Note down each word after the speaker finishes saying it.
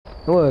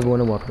Hello everyone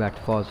and welcome back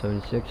to Fallout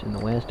 76. In the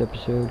last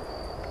episode,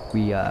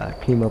 we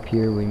came up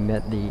here, we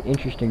met the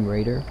interesting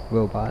raider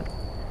robot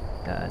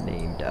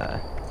named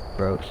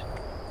Rose.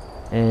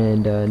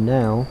 And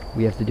now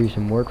we have to do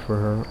some work for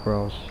her or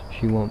else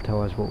she won't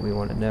tell us what we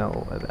want to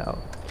know about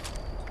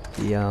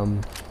the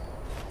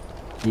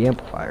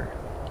amplifier.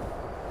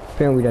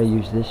 Apparently we gotta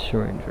use this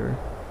syringer.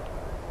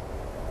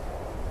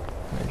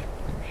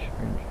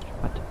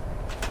 What?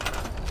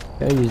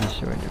 Gotta use this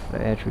syringer,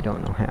 but I actually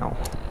don't know how.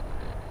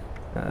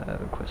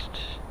 Request.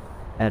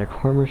 Add a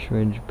armor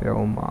syringe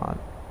barrel mod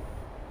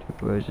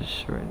to Rose's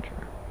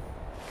syringer.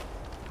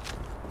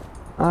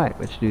 Alright,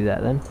 let's do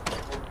that then.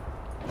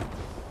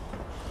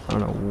 I don't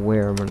know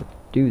where I'm gonna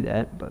do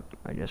that, but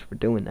I guess we're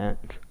doing that.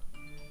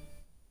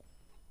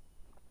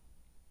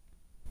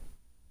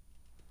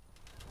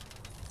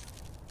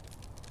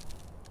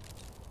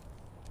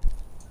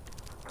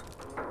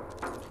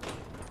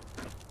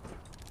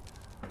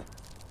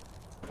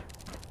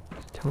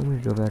 Tell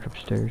me to go back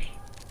upstairs.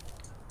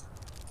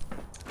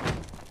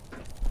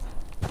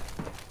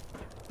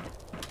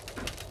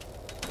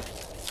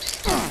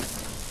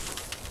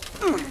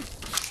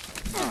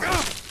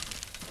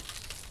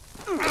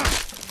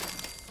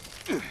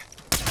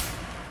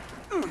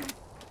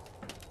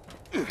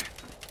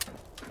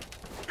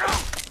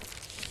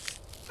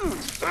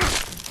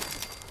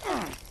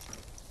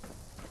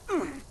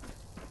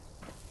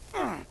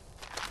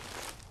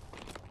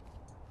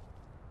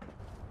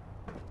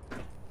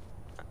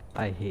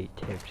 I hate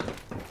tips.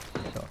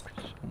 It sucks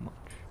so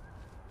much.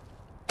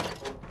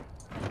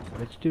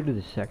 Let's do to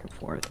the second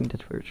floor. I think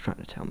that's where it's trying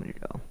to tell me to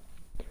go.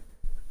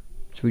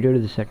 So we go to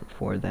the second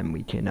floor, then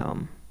we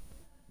can,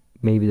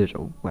 maybe there's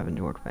a weapons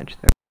workbench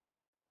there.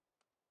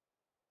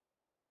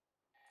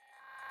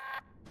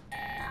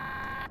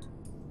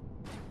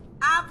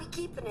 I'll be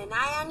keeping an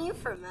eye on you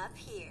from up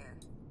here.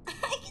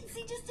 I can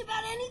see just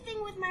about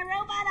anything with my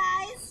robot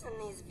eyes and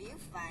these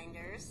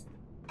viewfinders.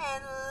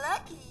 And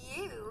lucky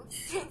you,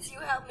 since you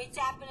helped me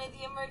tap into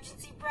the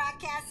emergency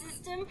broadcast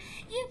system,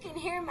 you can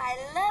hear my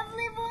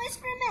lovely voice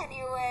from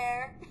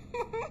anywhere.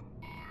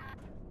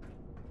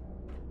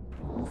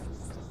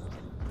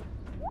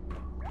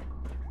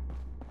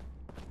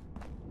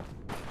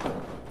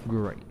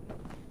 Great.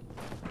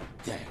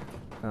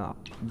 Oh, are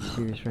you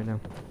serious right now?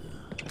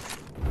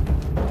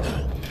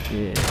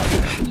 Yeah,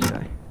 this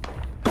guy.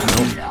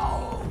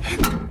 Nope.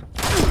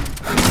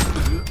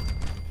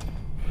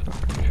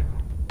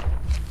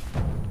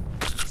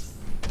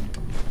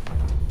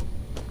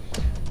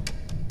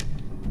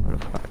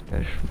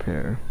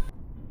 Repair.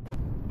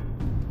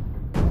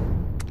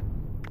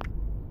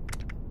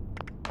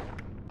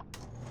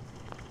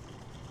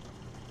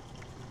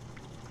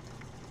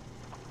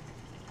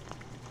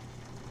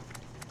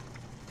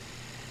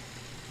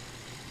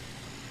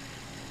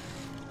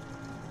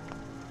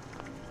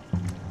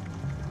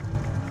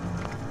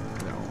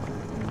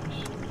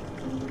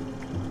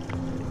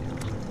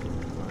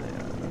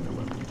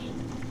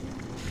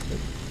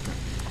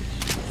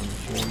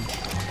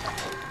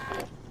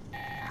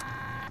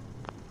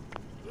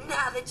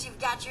 Now that you've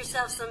got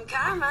yourself some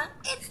karma,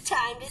 it's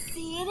time to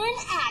see it in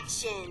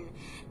action.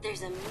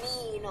 There's a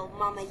mean old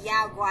mama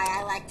Yaogwai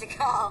I like to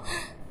call.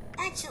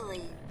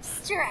 Actually,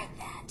 strike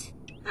that.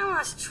 I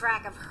lost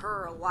track of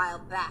her a while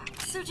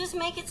back, so just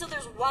make it so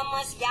there's one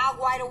less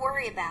Yaogwai to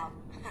worry about.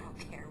 I don't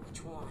care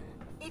which one.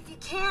 If you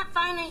can't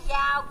find a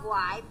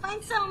Yaogwai,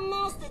 find something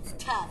else that's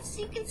tough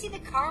so you can see the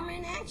karma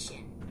in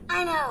action.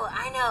 I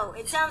know,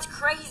 it sounds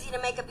crazy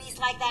to make a beast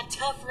like that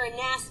tougher and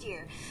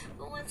nastier,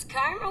 but once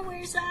karma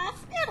wears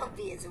off, it'll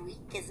be as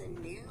weak as a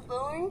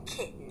newborn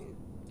kitten.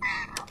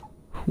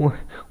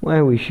 Why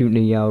are we shooting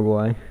a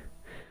Yaogwai?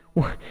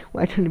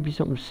 Why can't it be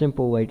something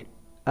simple like,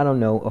 I don't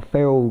know, a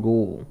feral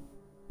ghoul?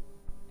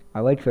 I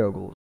like feral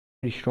ghouls.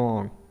 Pretty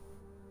strong.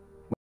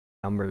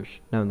 Numbers.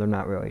 No, they're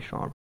not really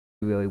strong.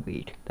 They're really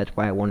weak. That's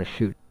why I want to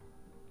shoot.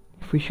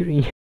 If we shoot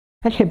a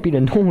I can't beat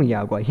a normal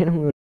Yaogwai. Hit him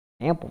with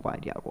an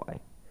amplified Yaogwai.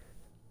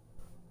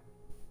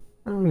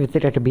 I don't even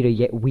think I could beat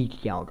a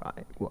weak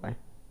Yaogwai. Why?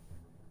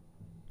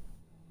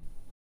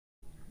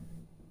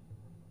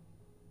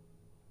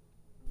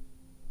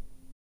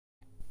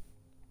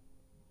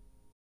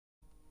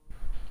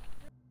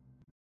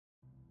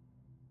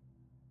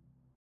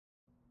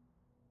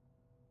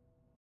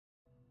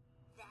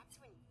 That's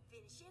when you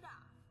finish it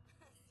off,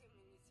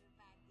 assuming you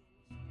survive the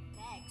initial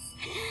effects.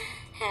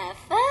 Have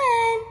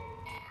fun!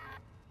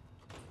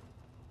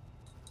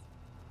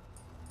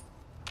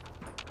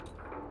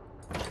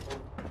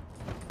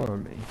 For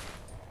me.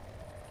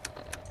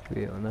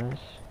 Real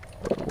nice.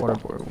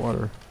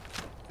 Water.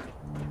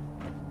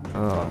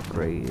 Oh,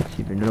 great. It's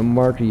even gonna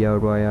mark a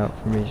Yaogwai out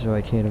for me so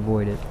I can't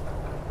avoid it.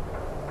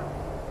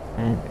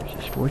 And there's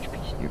a storage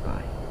piece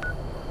nearby.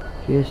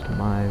 Just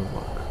my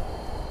luck.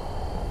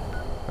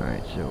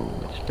 Alright, so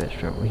let's fast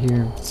travel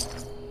here.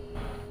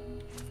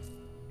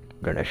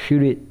 I'm gonna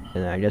shoot it,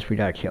 and then I guess we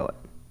gotta kill it.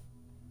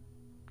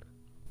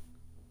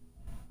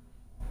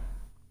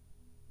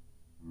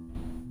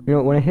 You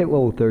know, when I hit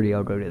level 30,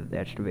 I'll go to the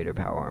excavator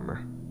power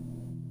armor.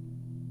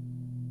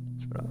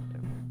 That's what I'll do.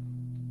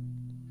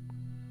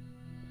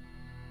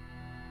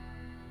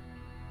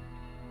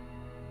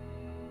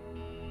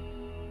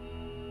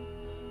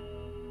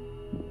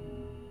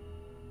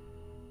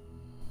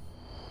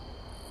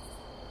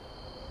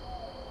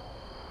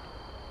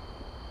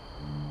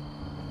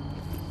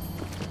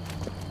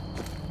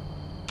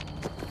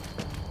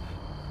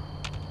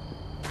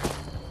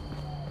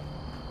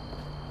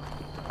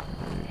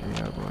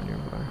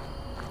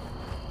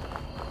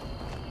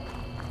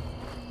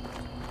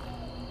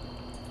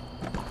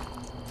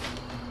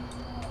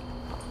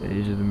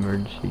 These are the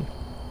emergency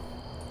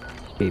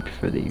escapes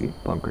for the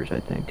bunkers, I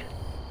think.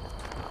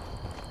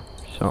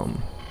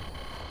 Some.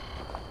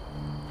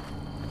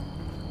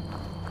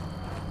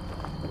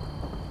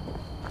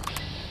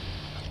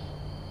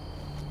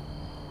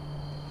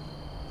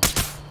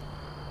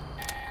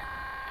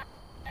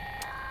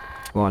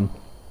 One.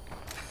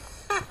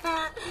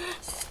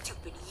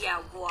 Stupid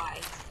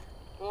Yaogwai.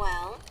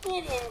 Well,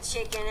 you didn't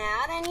chicken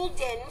out and you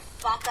didn't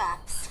fuck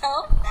up.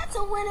 So, that's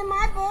a win in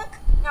my book.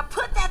 Now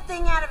put that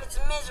thing out of its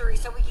misery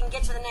so we can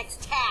get to the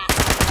next task.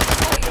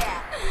 Oh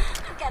yeah,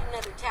 I've got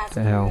another task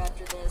for you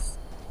after this.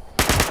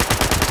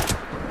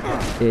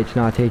 It's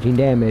not taking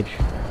damage.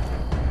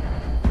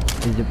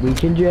 Is it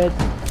weakened yet?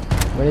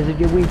 When does it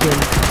get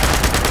weakened?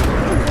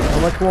 How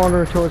much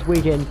longer until it's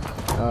weakened?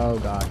 Oh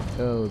god,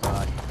 oh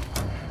god.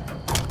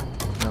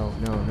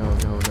 No.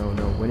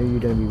 When are you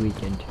gonna be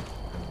weakened?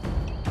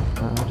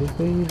 I'll just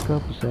wait a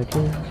couple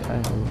seconds.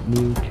 I don't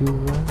need to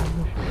rush.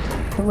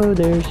 Hello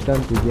there,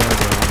 stunted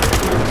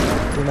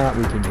Yaogwai. You're not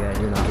weakened yet.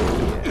 You're not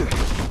weakened yet.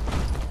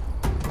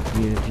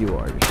 Even if you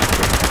are,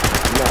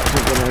 you're not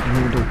something I can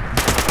handle.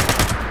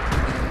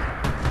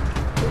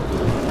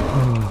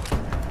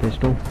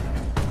 Pistol.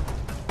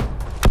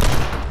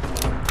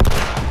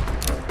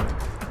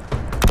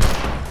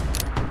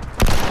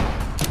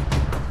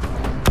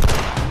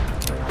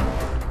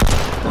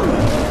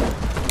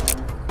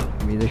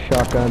 Give me the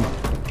shotgun.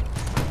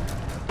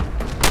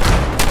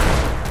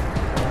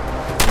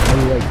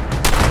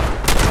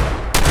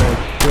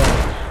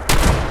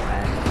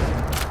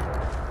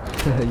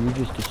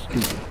 You're just a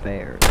stupid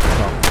bear.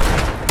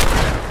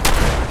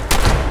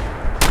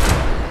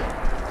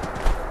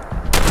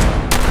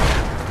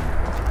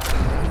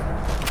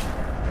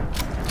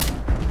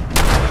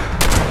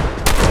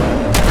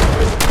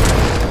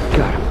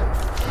 Got him.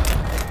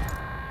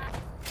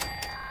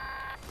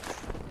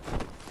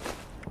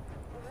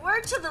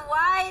 Word to the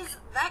wise,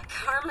 that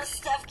karma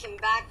stuff can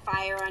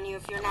backfire on you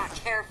if you're not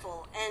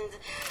careful. And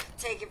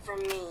take it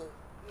from me,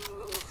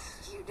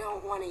 you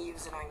don't want to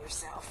use it on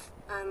yourself.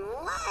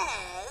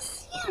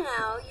 Unless, you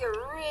know, you're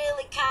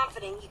really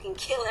confident you can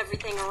kill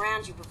everything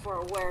around you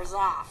before it wears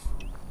off.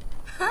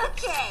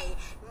 Okay,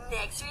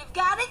 next we've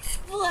got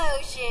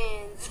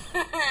explosions.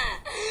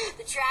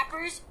 The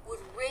trappers would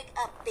rig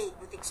up big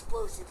with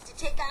explosives to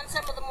take on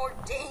some of the more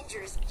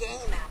dangerous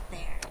game out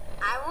there.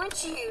 I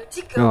want you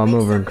to go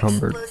make some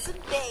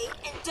explosive bait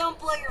and don't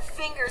blow your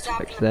fingers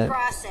off in the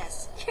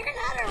process. You're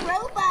not a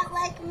robot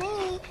like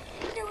me.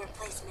 No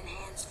replacement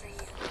hands for you.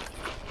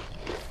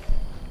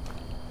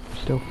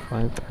 Still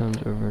 5 pounds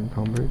over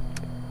encumbered.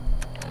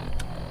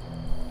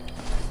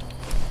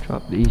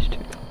 Drop these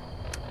two.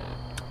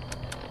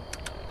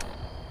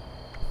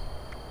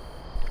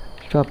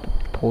 Drop the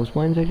pulse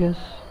mines, I guess.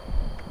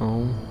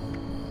 Oh.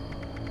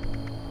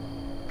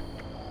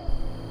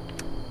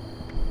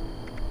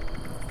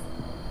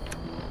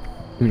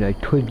 I mean, I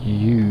could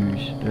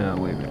use. No,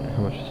 wait a minute.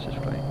 How much is this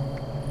weigh?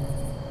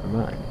 Never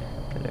mind.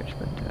 I'd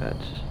expect that.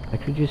 I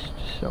could just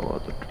sell all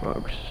the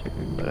drugs,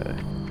 but I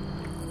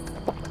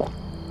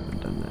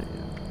haven't done that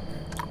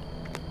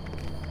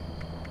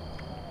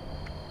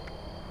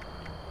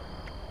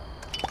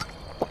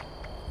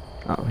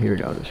yet. Oh, here we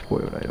go. The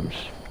spoiled items.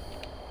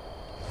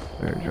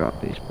 I already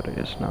dropped these, but I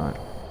guess not.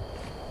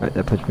 Alright,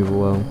 that puts me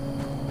below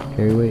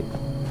carry weight.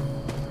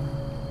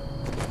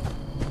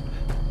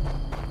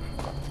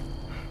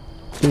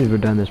 As soon as we're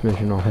done this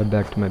mission, I'll head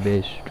back to my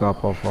base,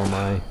 drop off all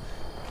my...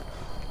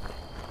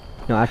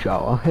 No, actually,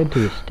 I'll head to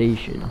the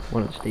station,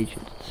 one of the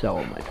stations, and sell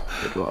all the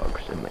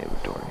drugs in my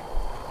inventory.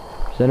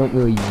 Because I don't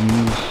really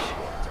use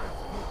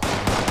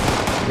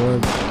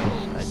drugs,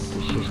 because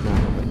it's just not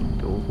how my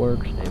build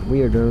works, and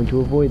we are going to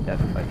avoid that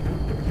fight.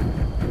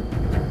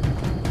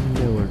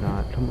 No, we're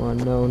not. Come on,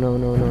 no, we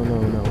don't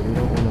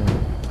want to...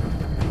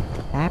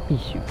 Happy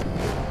soup.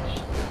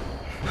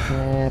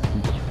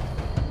 Happy soup.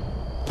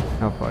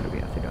 How far do we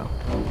have to go?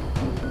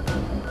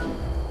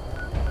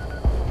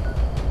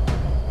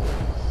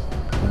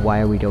 Why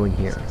are we going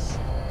here?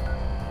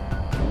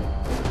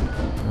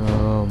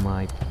 Oh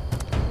my...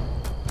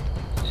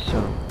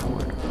 So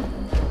bored.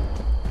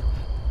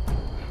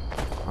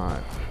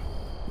 Alright.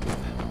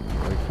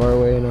 Are we far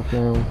away enough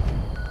now?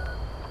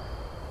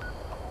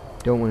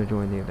 Don't want to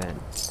join the event.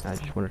 I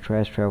just want to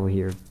trash travel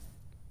here.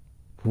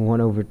 Run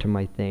over to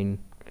my thing.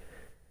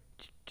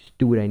 Just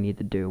do what I need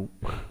to do.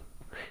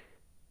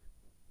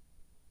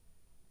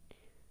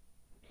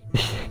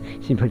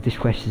 Seems like this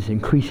quest is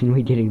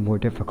increasingly getting more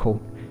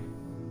difficult.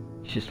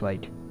 It's just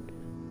like,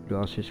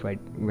 Rose just like,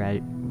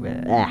 Rose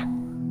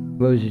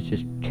is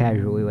just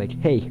casually like,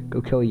 hey,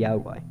 go kill a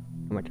Yaogwai.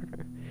 I'm like,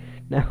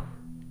 no,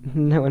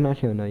 we're not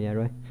killing no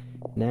Yaogwai.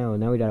 Now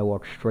we gotta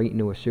walk straight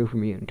into a super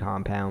mutant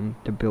compound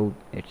to build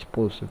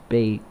explosive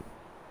bait.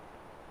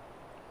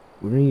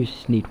 We're gonna use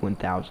Sneak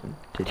 1000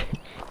 to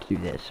do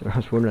this, or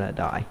else we're gonna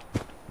die.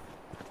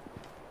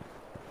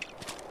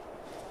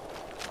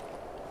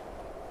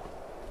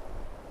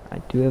 I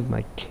do have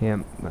my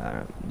camo.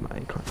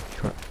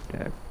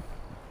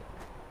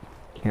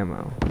 Okay,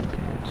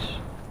 it's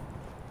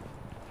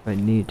If I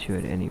need to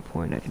at any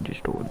point, I can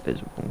just go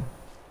invisible.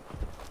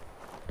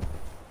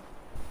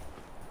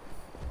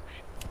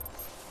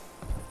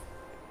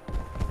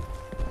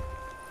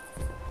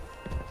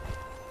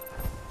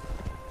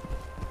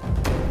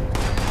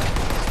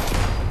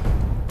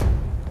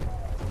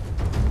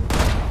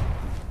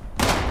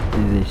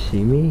 Did they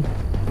see me?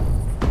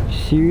 You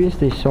serious?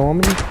 They saw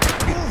me?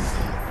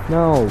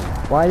 No.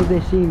 Why did they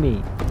see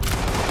me?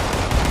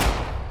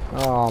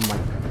 Oh my.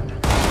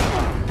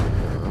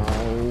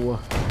 Oh.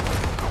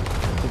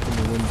 Flipping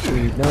the wind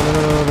speed. No, no,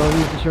 no, no, don't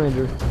use the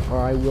syringer, or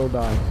I will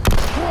die.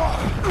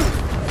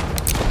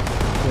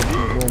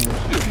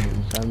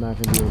 I'm not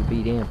gonna be able to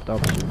beat amped up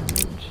super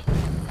moves.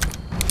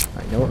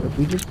 Alright, know what? If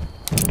we just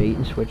bait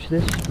and switch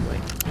this,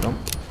 like, jump,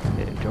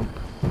 yeah, jump,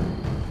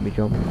 let me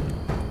jump.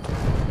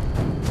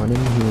 Run in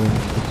here.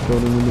 This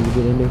building we need to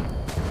get into.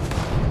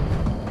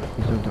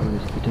 Please don't tell me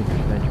this is the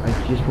Tinker's Bench. I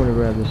just want to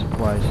grab the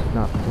supplies,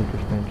 not the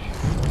Tinker's Bench.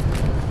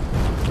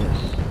 Yes.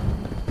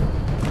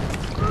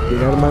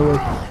 Get out of my way.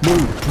 No,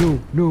 no,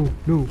 no,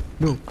 no,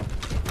 no.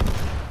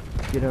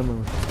 Get out of my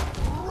way.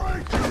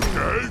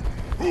 Okay,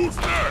 who's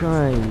next?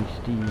 Shiny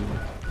Steve.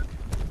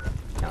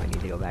 Now I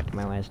need to go back to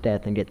my last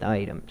death and get the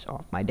items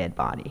off my dead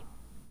body.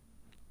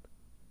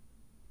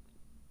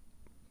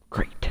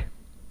 Great.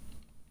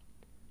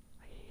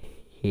 I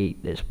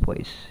hate this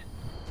place.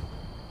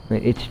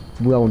 It's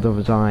well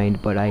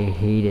designed, but I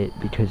hate it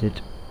because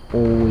it's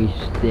always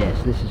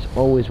this. This is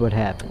always what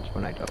happens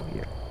when I go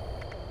here.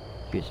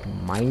 Just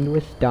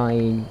mindless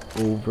dying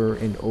over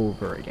and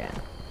over again.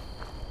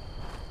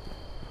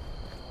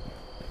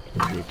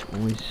 And it's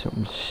always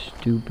some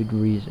stupid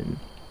reason.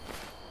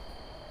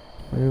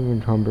 Am I over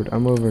encumbered?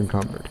 I'm over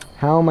encumbered.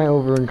 How am I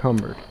over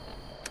encumbered?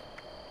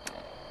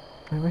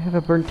 Why do I have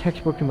a burnt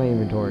textbook in my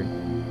inventory?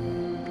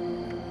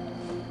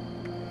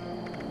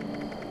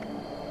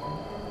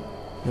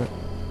 No.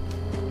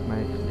 I'm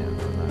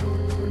not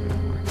over encumbered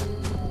anymore.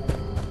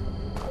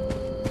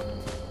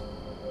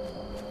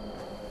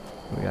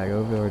 We gotta go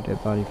over our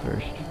dead body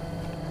first.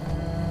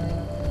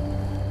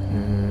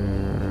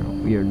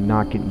 No. We are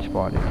not getting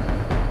spotted.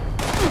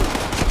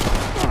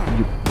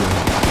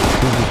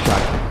 Who's a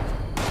shotgun?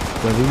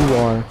 Whoever you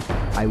are,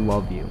 I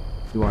love you.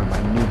 You are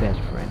my new best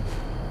friend.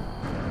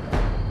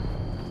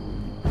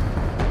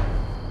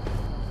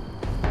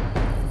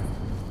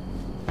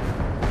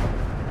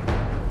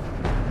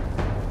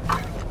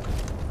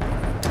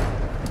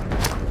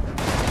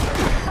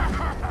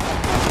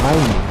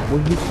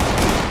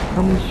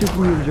 How many super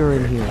moves are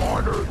in here?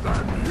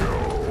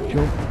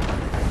 Jump.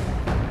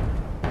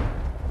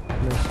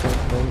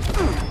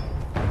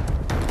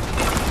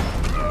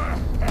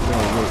 No,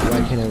 wait,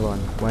 why can't I run?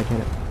 Why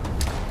can't I?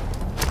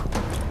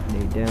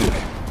 Knee down.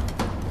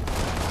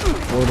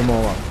 Blow them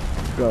all up.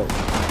 Go.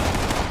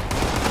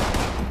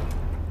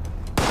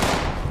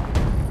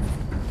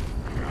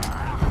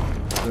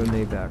 Throw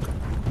knee back.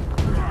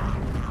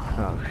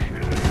 Oh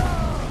shit.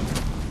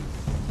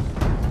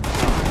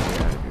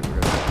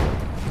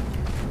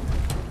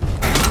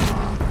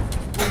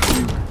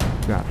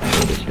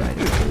 This guy.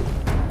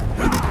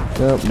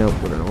 Nope, nope,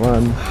 we're gonna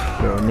run.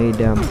 Throw a nade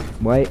down.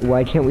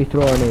 Why can't we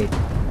throw a nade?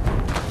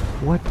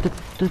 What the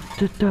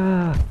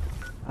da?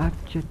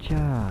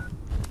 Acha-cha.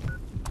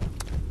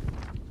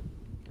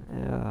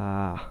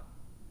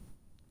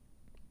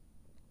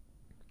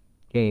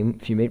 Game,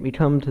 if you make me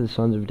come to the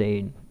Sons of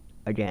Dade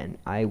again,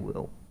 I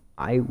will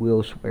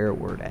swear a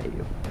word at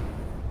you.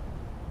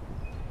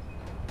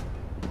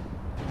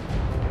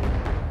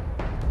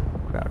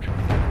 Crouch.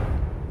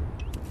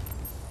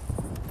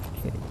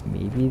 Okay,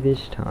 maybe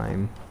this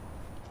time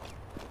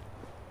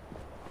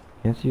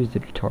you have to use the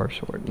guitar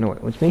sword. No,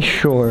 wait, let's make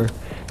sure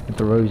that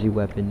the rosy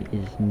weapon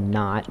is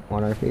not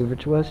on our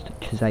favorites list,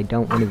 because I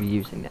don't want to be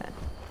using that.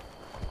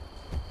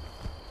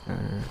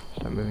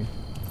 Stop moving.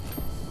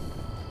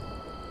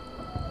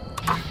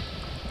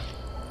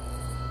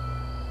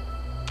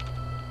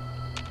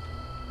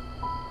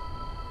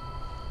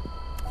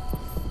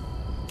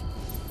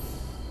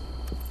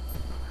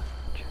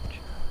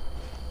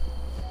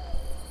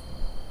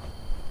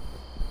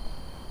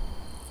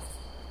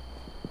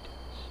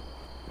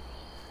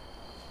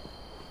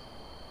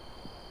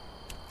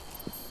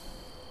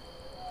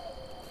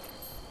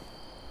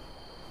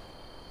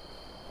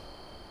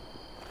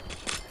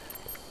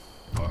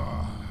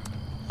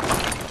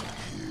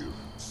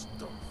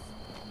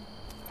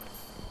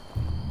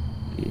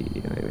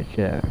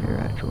 Yeah, here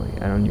actually.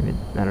 I don't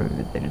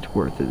even think it's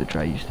worth it to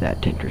try to use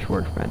that Tinker's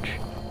Workbench.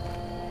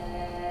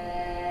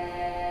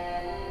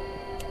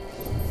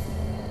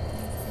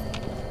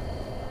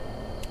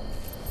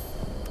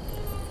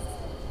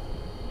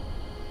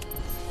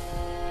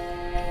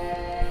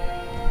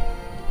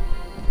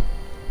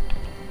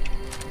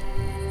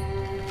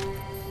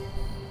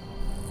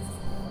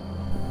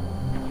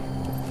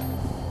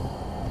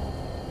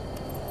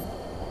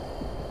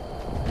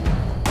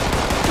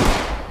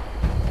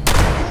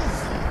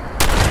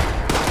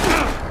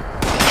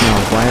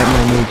 Why aren't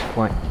my nades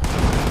flying?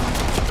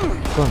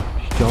 Come on,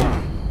 just jump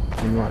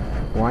and run.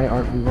 Why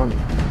aren't we running?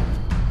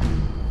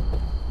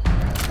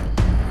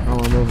 Oh,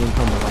 I'm over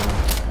encumbered.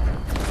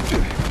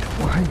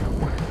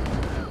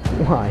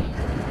 Why?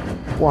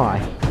 Why?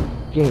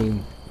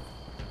 Game.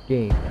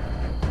 Game.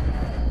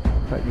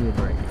 Cut me a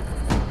break.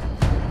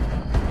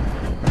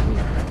 Cut me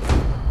a break.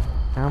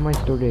 How am I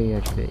still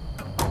getting HP?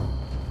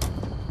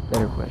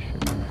 Better question.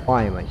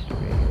 Why am I still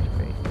getting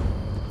HP?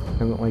 I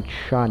haven't like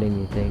shot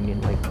anything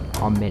in like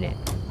a minute.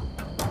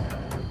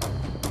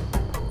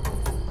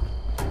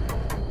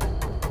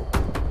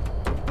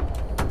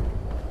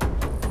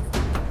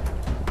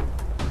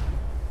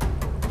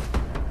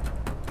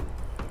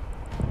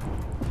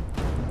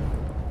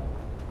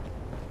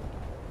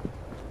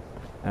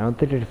 I don't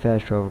think it's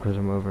fast travel because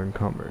I'm over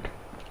encumbered.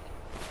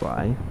 That's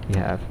why we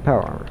have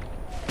power armor.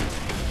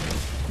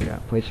 We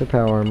got place of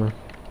power armor.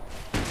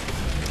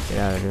 Get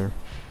out of here.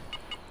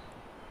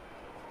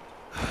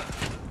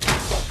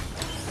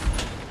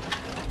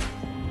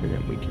 And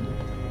then we can.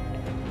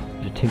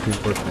 There's a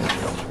Tinker's Workbench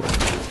elsewhere.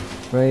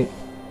 Right?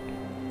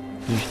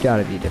 There's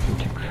gotta be a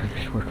different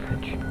Tinker's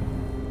Workbench.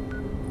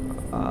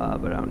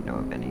 But I don't know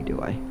of any,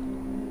 do I?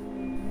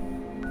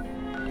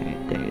 Dang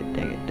it, dang it,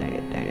 dang it, dang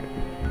it, dang it.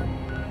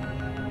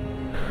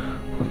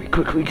 Let me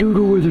quickly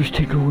Google where there's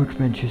Tinker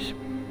Workbenches.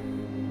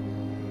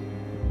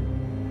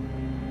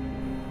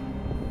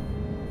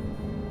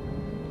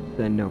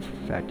 I know for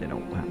a fact I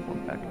don't have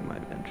one back in my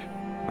bench.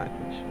 My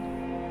place.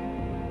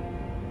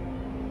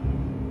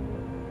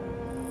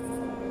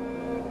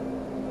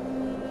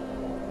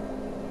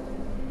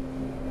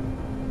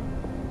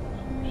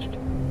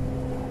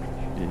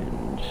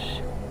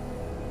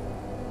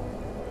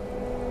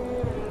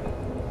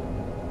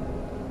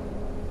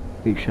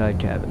 Beachside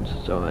cabins,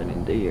 that's all I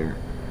need to hear.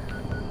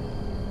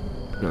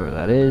 Know where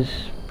that is.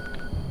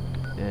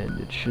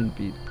 And it shouldn't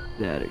be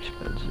that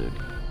expensive.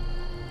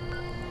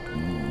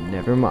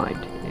 Never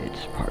mind,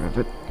 it's part of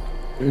it.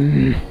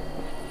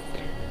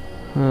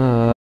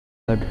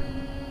 God.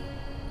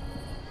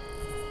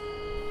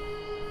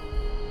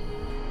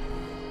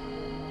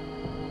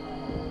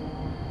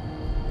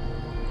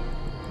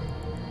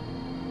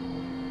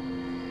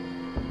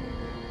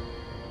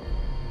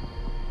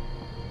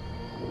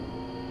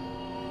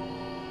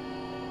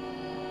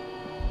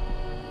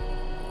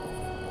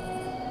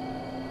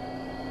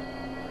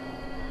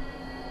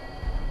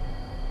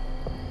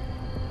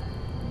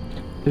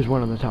 There's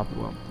one on the top of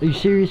the well. Are you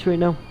serious right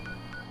now?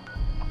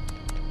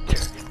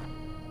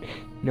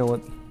 You know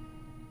what?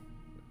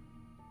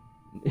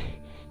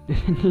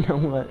 You know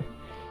what?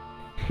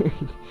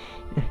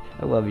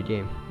 I love you,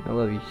 game. I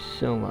love you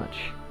so much.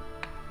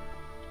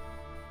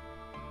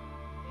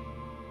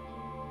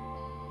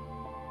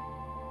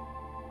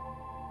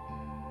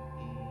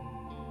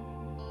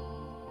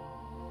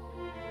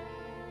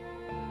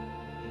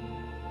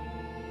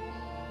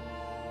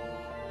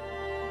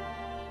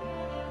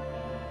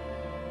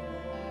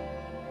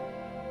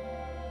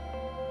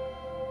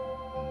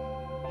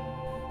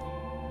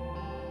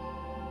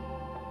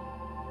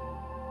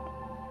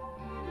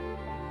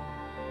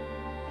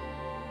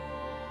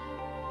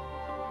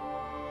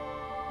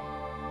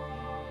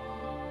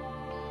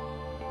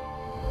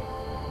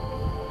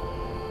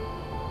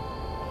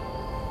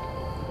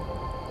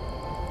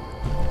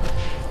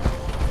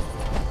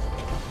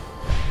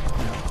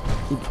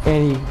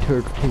 Any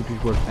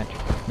Tinker's Workbench.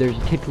 There's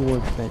a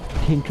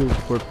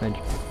Tinker's Workbench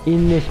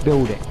in this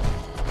building.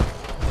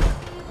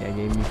 Yeah,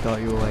 game, you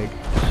thought you were like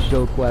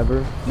so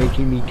clever,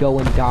 making me go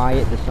and die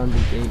at the Sons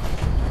of Gate.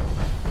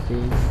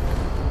 See?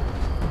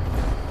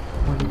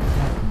 What is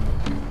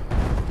happening?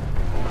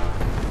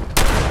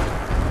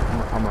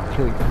 I'm gonna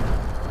kill you.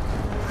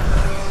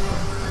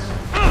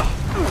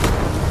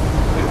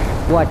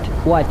 What?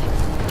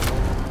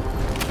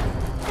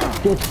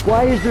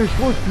 Why is there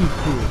supposed to be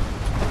two?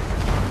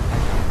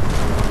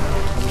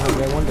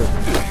 I wonder.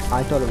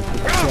 I thought it was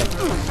just a tick.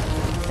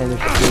 And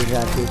there's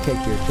actually a tick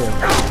here too.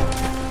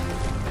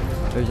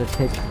 There's a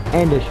tick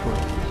and a short.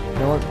 You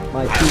know what?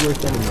 My two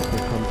worst enemies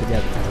will come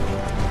together.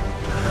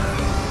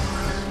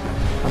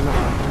 I'm not.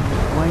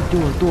 Why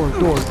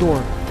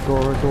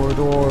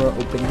door?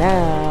 Open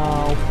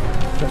now.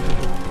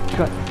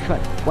 Shut.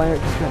 Why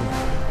aren't you shutting?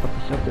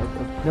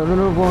 Up. No,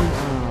 wrong.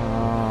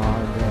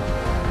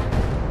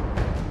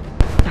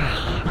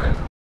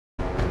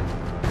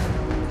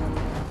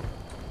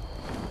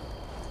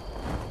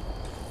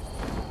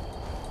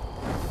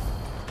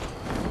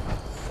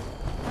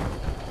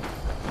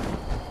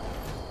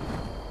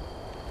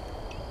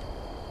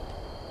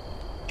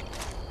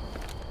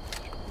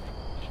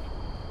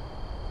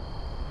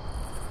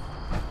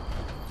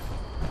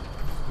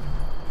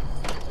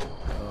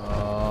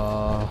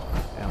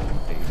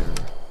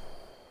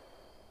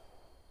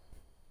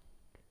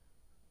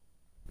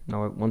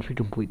 Now, once we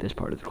complete this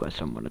part of the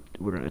quest,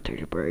 we're gonna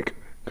take a break,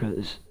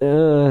 cause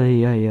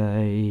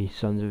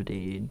Sons of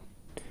Deed.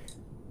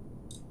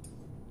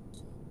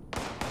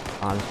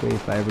 Honestly,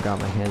 if I ever got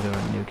my hands on a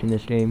nuke in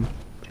this game,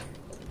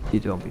 it's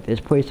either gonna be this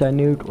place I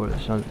nuke or the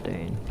Sons of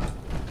Dane.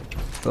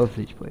 Both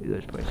of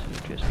those places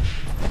are just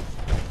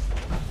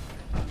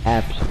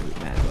absolute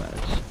mad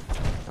lads.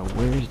 Now,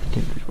 where's the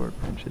Tinker's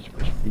Workbench? It's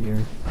supposed to be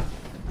here.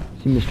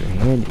 See Mr.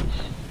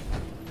 Handy's.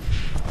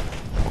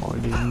 Oh,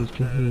 dude,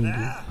 Mr.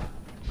 Handy.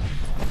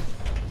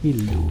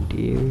 Hello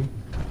dear.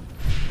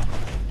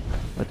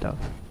 What the?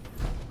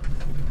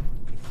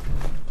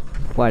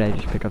 Why did I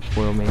just pick up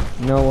spoil mate?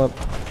 You know what?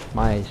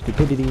 My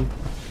stupidity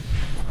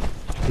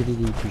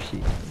precedes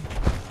me.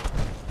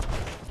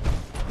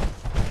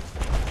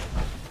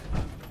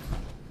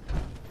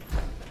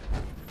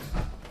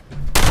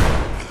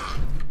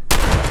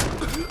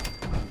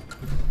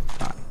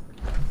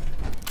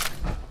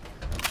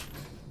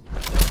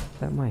 Is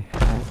that my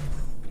hat?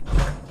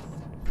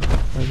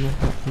 Where's my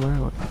hat from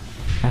earlier?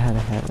 I had a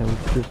hat that was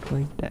just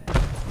like that.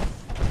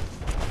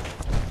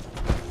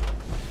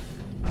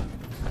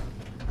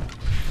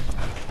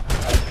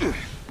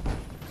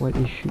 What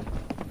is she?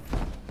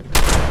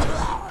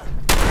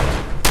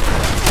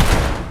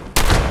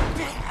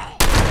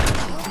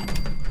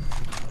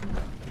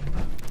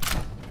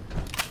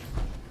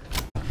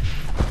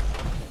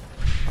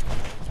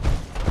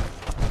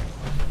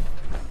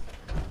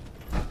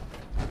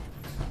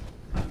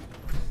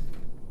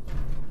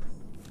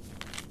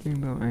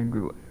 About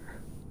angry weather.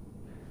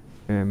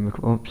 I'm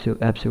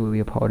absolutely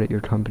appalled at your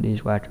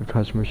company's lack of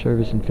customer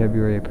service. In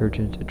February, I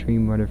purchased a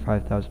Dreamweather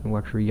 5000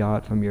 luxury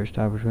yacht from your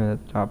establishment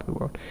at the top of the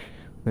world.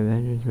 My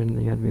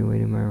management had me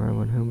waiting my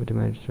arrival at home, but the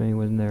management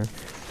wasn't there.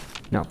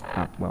 No,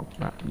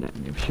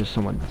 it was just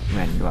someone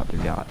ranting about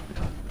their yacht.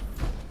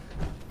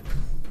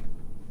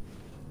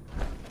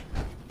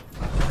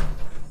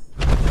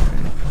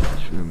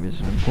 This room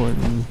isn't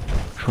important.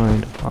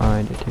 Trying to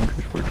find a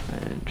tinker's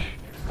workbench.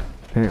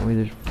 Apparently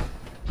there's...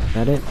 Is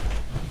that it?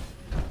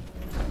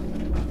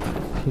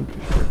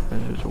 Tinker's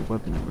workbench, there's a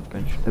weapon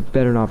workbench. That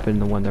better not been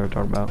the one they were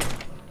talking about.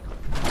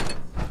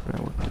 When I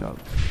looked it up.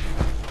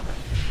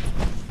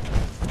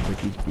 Would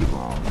these be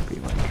wrong? Be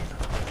like...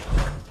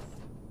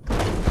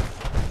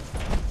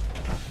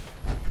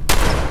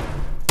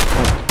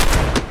 What?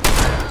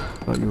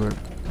 Thought you were a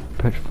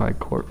petrified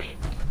corpse.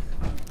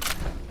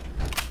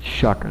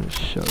 Shotgun is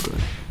so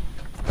good.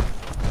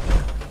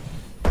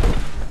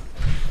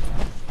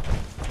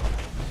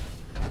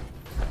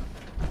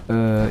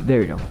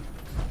 There you go.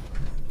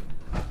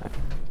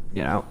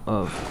 Get out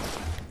of.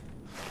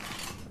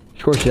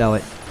 Score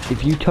Salad.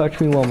 If you touch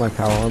me while my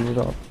power armor is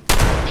off,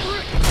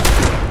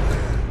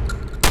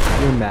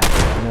 you're mad.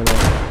 You know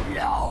that?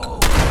 No.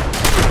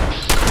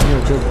 You're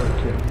a good one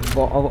too.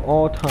 Of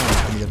all time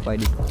for me to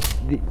fight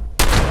the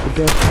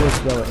best Score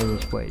Salad in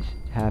this place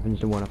happens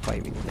to want to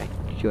fight me, and I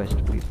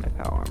just lose my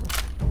power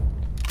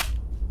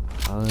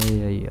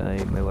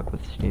armor. My luck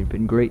with this game has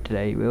been great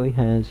today. It really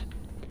has.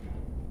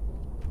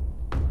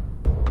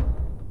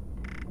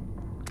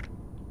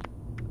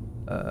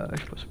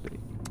 Supposed to be.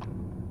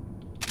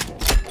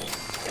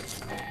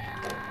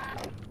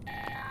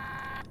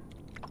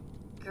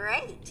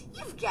 Great.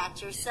 You've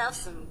got yourself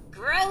some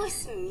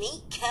gross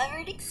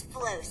meat-covered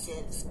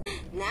explosives.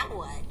 Now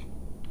what?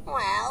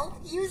 Well,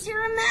 use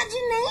your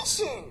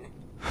imagination.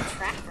 The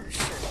trapper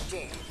sure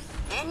did.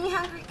 Any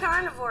hungry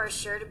carnivore is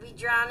sure to be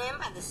drawn in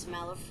by the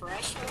smell of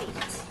fresh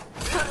meat.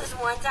 So this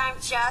one time,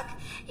 Chuck,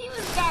 he was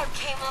the guy who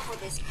came up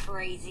with this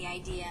crazy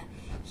idea.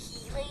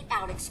 He laid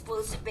out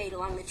explosive bait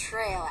along the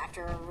trail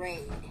after a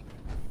raid.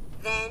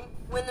 Then,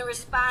 when the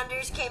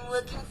responders came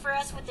looking for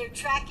us with their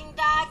tracking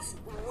dogs,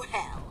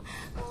 well,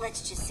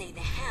 let's just say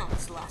the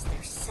hounds lost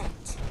their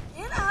scent.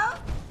 You know,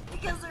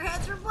 because their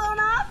heads were blown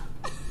off.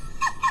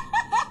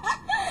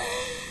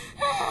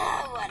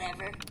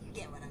 Whatever, you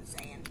get what I'm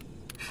saying.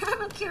 I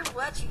don't care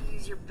what you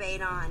use your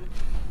bait on.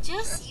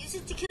 Just use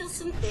it to kill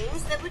some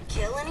things that would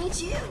kill and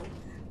eat you.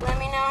 Let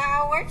me know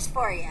how it works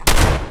for you.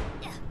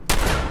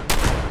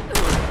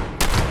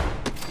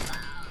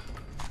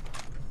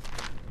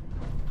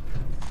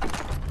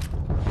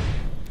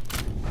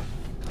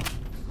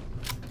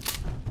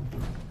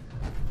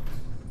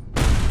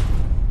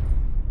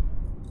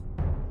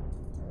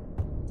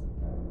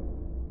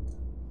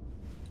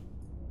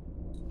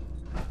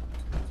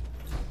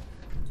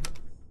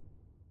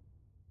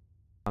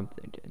 I'm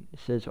thinking. It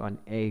says on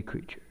a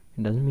creature.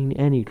 It doesn't mean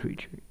any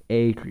creature.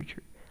 A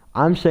creature.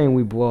 I'm saying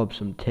we blow up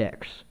some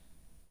ticks.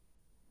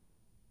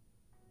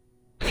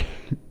 See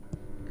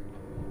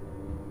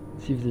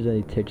if there's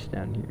any ticks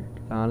down here.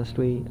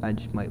 Honestly, I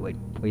just might like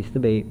place the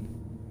bait,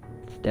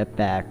 step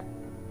back,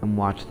 and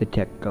watch the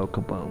tick go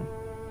kaboom.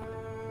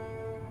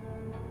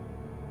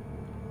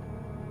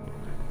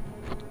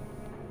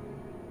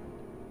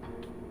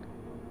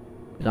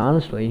 Because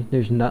honestly,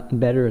 there's nothing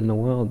better in the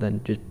world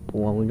than just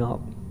blowing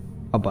up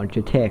a bunch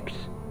of ticks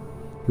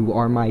who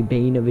are my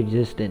bane of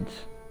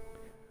existence.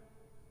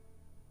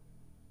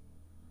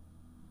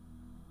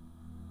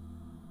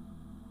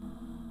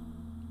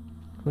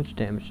 How much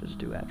damage does it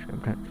do actually?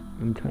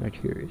 I'm kind of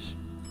curious.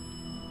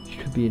 It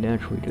should be a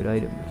naturally good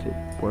item if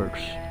it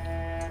works.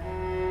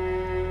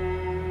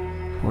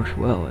 Works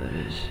well, that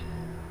is.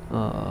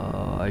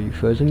 Are you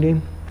frozen,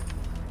 game?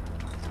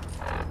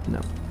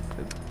 No.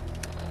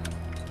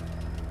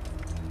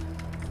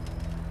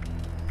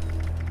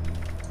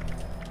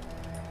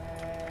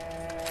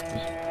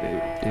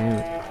 Damn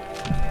it.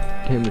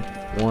 Damn it.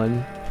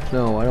 One.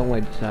 No, I don't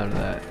like the sound of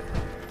that.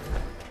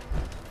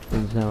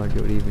 Doesn't sound like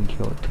it would even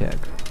kill a tick.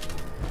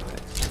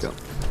 Alright, let's go.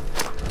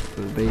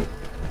 for the bait.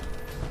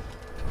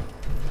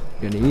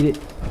 You're gonna eat it.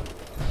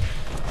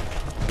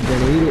 You're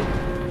gonna eat it.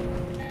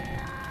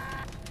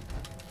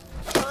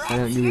 I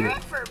don't need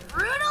it. For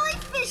brutal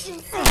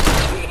efficiency.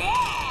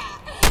 Yeah!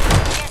 I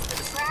guess the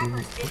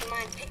trappers didn't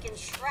mind picking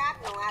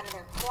shrapnel out of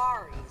their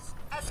quarries.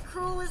 As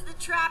cruel as the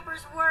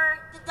trappers were,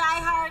 the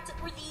diehards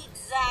were the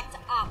exact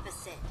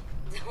opposite.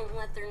 Don't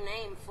let their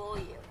name fool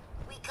you.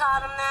 We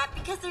called them that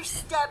because their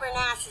stubborn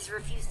asses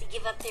refused to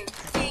give up their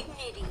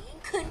dignity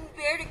and couldn't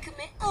bear to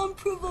commit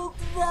unprovoked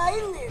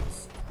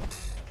violence.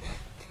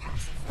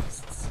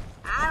 Pacifists.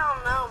 I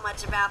don't know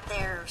much about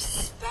their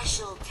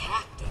special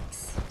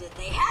tactics. Did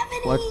they have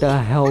any? What the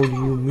hell do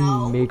you mean,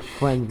 know. make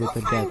friends with Go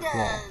a find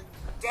Deathclaw? a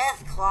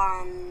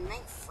Deathclaw and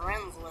make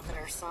friends with it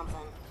or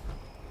something.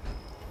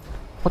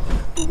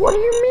 What do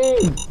you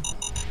mean?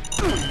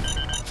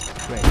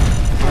 Wait,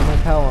 my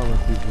power armor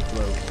piece is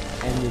low,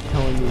 and you're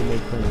telling me to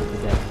make friends with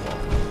the Deathclaw.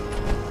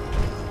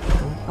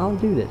 I'll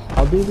do this.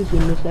 I'll do this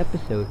in this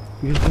episode.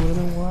 You just wanna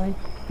know why?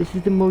 This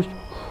is the most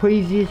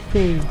craziest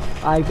thing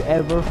I've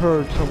ever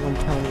heard someone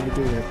tell me to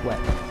do in a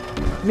quest.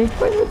 Make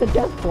friends with the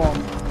Deathclaw.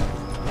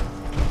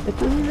 It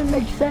doesn't even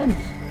make sense.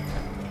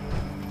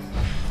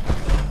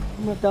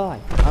 I'm gonna die.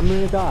 I'm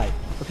gonna die.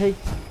 Okay?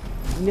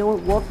 You know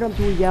what? Walking up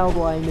to a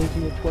Yowguai and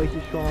making it twice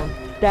as strong,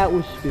 that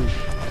was stupid.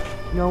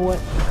 You know what?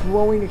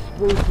 Throwing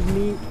explosive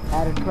meat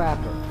at a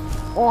trapper.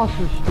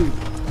 Also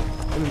stupid.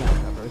 I mean, not a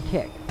trapper, a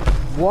kick.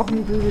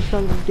 Walking through the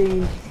Sons of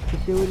Dane's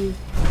facility,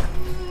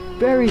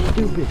 very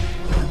stupid.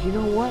 But you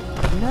know what?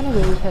 None of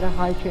those had a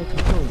high chance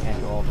of killing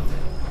after all of them.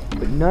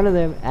 But none of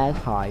them as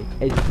high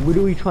as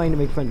literally trying to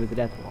make friends with the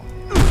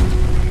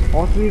Deathclaw.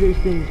 All three of those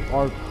things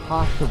are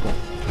possible.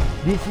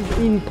 This is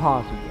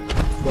impossible.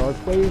 There are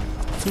players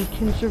who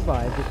can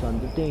survive the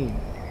Sons of Dane.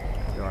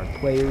 There are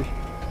players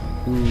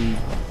who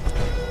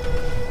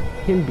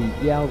can beat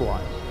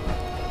Yowguais.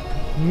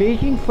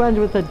 Making friends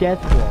with a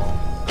Deathclaw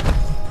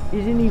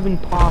isn't even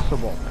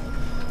possible.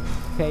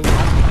 Okay, I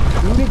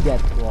can shoot a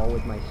Deathclaw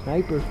with my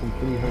sniper from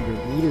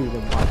 300 meters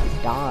and watch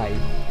it die.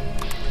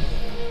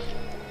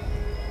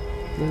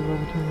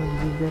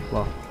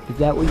 Is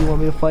that what you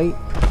want me to fight?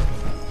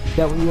 Is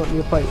that what you want me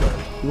to fight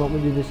with? You want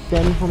me to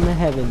descend from the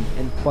heavens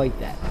and fight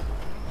that?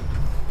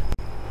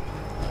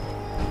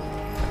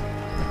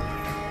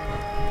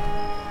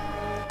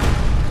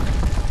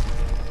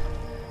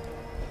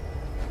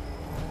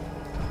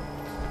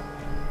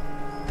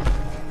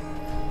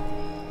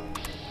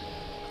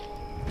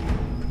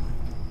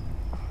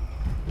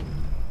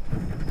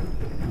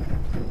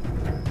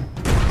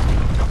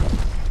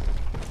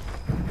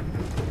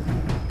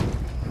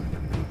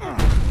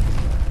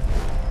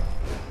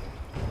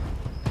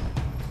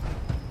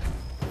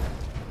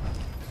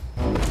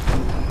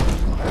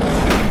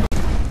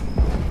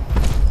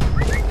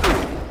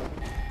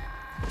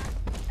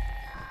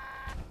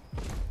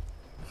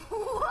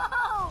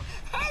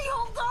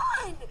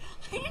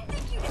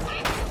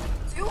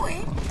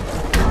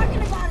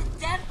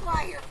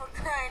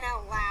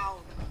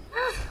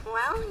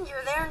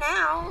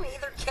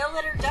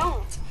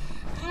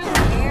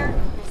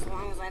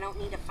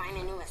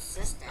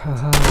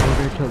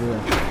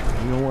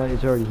 You know what?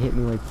 It's already hit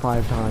me like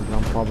 5 times and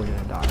I'm probably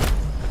gonna die.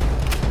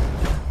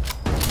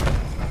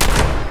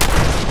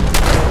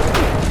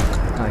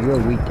 Oh, you're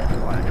a weak Deathclaw.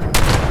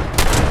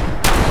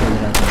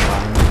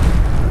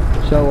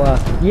 So,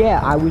 yeah,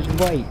 I was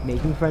right.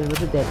 Making friends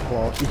with a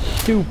Deathclaw is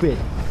stupid.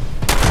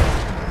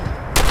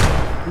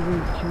 She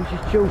was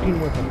just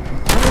joking with him.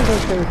 How did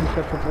those players be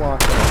such a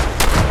blocker?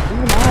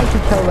 Even I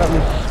could tell that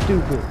was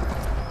stupid.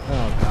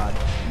 Oh god,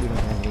 we don't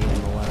have any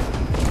ammo left.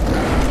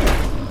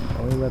 The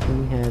only weapon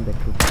we had that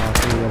could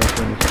possibly let us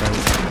win this fight,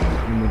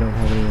 and we don't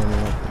have any ammo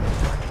left.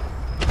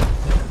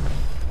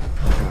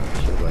 Oh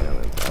shit, right on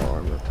the power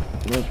armor.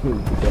 Let's move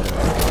to better.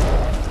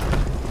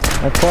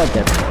 I've fought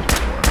Deathclaws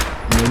before,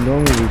 and they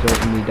normally result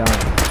in me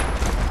dying.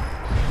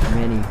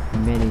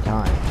 Many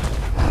times.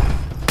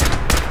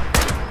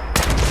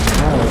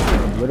 Now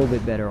we're a little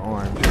bit better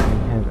armed. We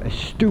have a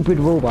stupid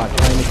robot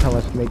trying to tell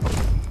us to make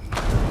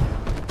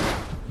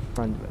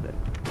friends with it.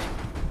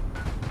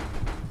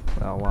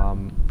 Well,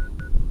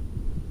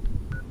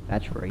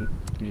 that's right.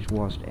 We just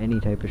lost any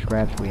type of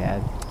scraps we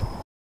had.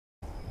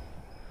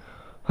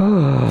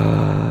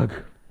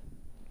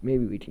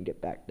 Maybe we can get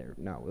back there.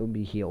 No, it'll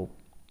be healed.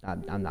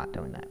 I'm not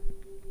doing that.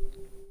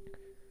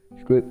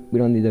 Screw it. We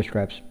don't need those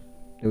scraps.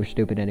 They were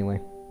stupid anyway.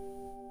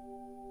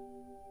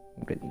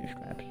 I'm getting new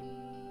scraps.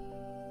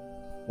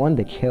 Wanted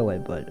to kill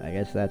it, but I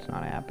guess that's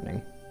not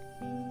happening.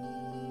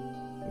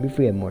 Maybe if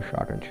we had more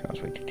shotgun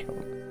shells, we could kill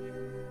it.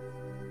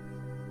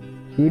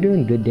 We were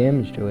doing good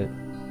damage to it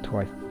until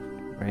I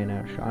ran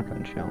out of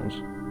shotgun shells.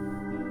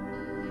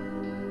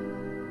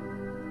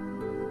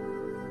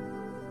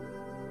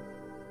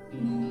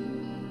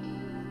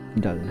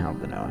 It doesn't help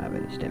that I don't have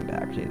any stim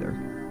packs either.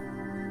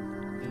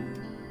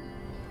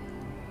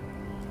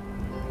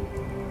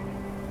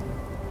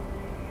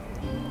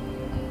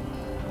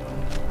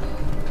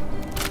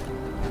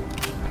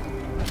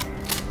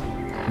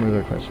 What do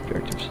the quest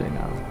objectives say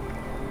now?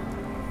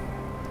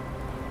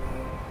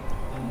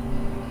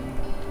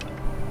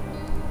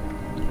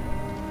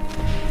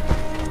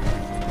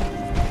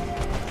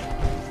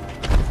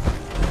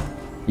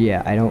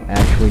 Yeah, I don't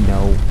actually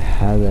know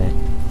how that...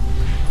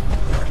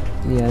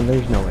 Yeah,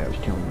 there's no way I was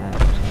killing that.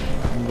 So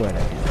I'm glad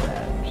I did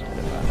that instead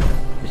of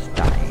just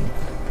dying.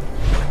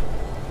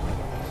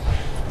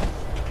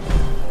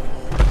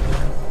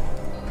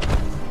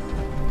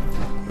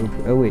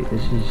 Oh wait,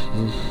 this is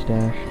his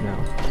stash? No.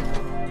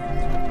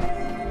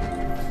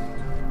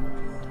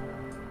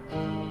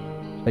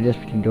 So I guess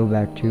we can go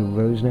back to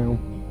Rose now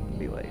and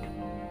be like,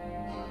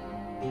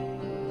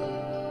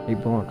 hey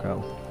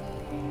Blanco,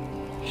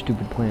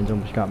 stupid plans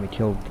almost got me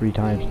killed 3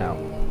 times now.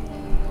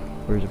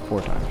 Or is it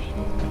 4 times?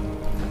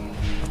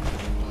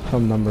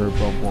 Some number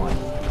above 1.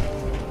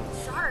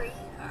 Sorry,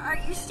 are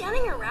you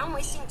standing around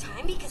wasting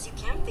time because you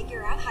can't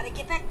figure out how to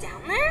get back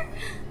down there?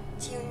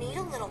 Do you need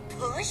a little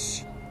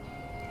push?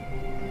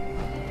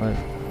 What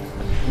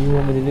do you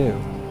want me to do?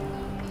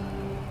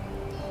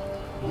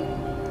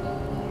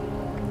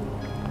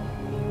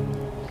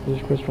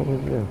 Just Chris want me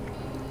to do?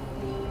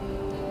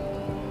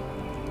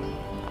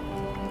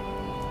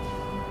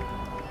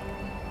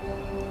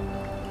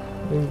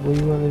 What do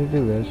you want me to do,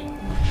 guys?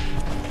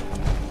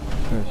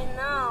 You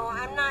know,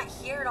 I'm not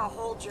here to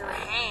hold your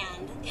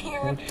hand.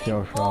 You're a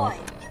big boy.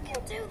 You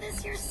can do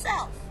this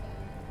yourself.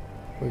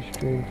 We're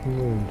straight from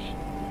wounds.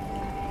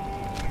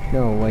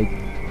 No, like,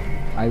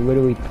 I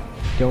literally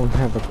don't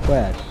have a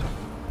quest.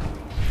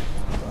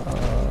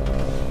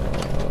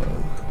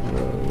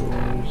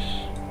 Rose.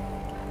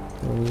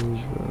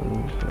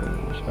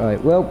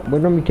 Alright, well, we're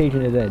gonna be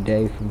taking it that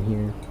day from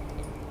here.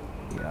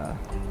 Yeah,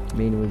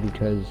 mainly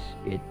because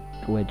it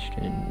glitched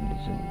and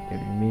isn't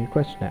giving me a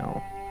quest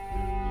now.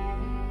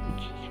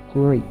 Which is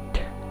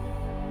great.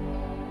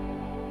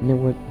 You know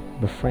what?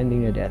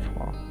 Befriending a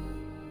Deathclaw.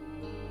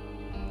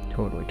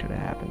 Totally could have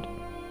happened.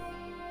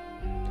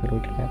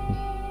 Totally could have happened.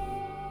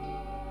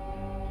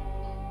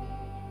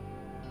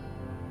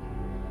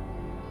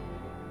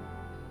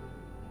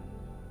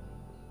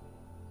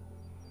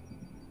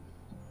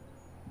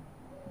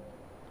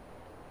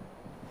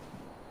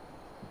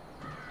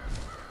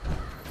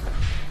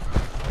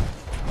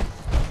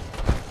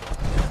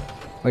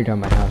 Right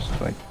down my house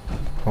is like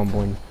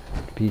crumbling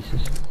to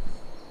pieces.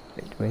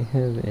 Wait, do I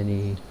have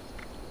any?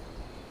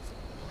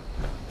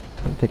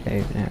 I don't think I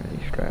even have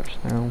any scraps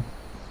now.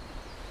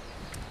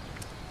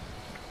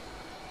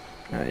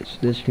 Alright, so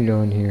this can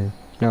go in here.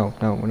 No,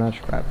 we're not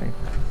scrapping.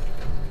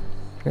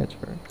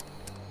 Transfer.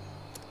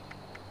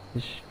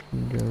 This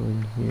can go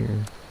in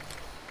here.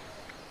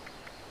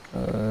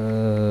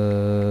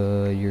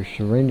 Your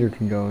syringe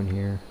can go in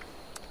here.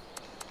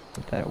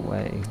 Put that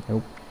away.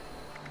 Nope.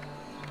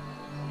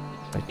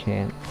 I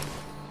can't.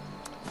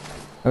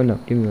 Oh no,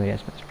 give me my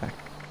S-Mask back.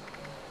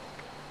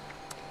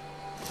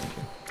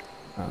 Okay.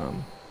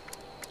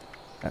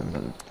 I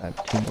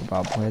have 2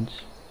 more bobbleheads.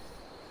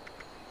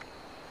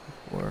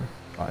 4,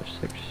 5,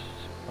 6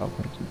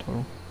 bobbleheads in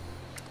total.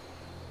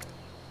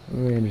 I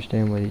don't really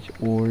understand why these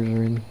ores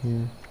are in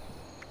here.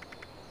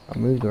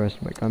 I'll move the rest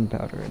of my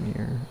gunpowder in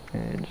here,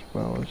 and as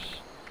well as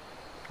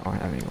I don't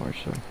have any ores,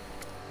 so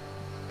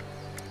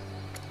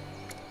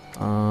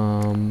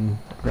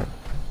okay.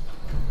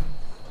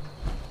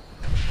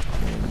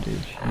 Did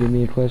she give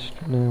me a quest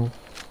now?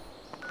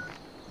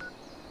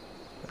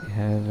 I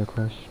have a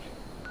quest.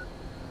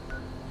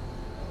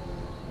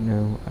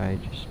 No, I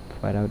just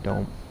flat out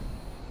don't.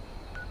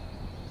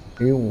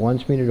 He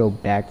wants me to go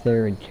back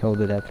there and kill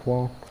the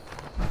Deathclaw.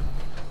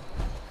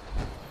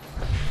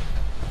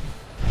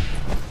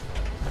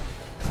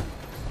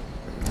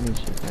 Let me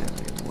see if I have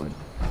any wood.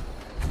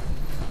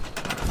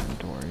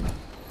 Inventory.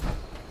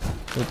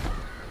 Nope.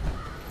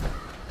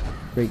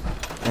 Great.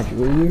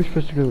 Actually, we were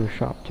supposed to go to a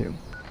shop too.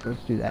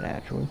 Let's do that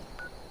actually.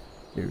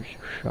 There's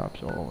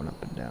shops all going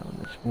up and down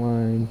this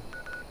line.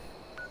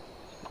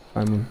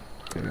 There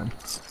we go.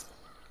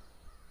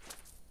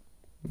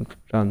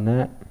 Done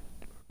that.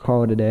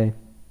 Call it a day.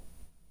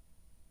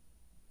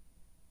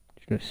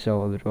 Just gonna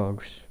sell other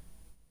drugs.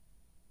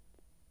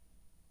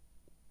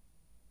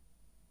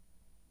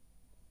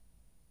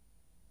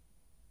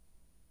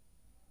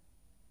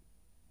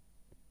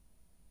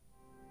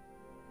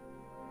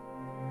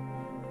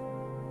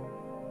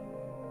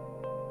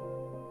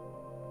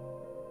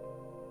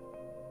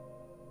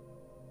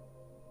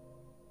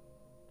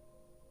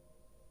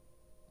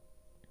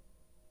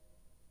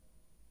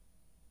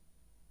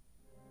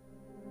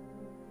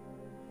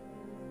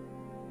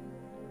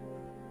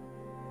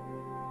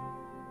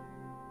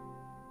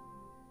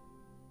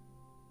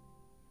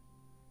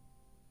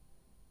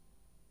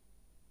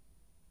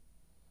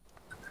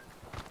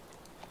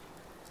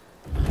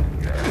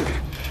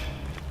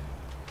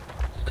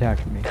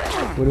 Attacking me.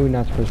 What are we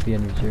not supposed to be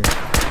enemies here?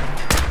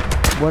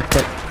 What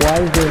the? Why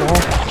is there an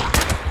officer?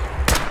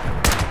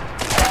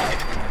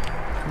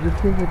 You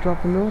just think they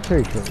dropped the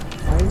military code.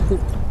 Why is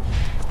it?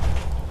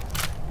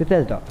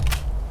 Bethesda.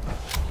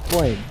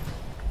 Explain.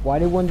 Why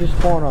did one just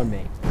spawn on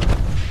me?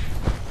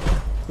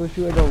 Supposed to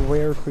be like a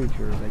rare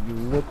creature that you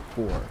look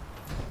for.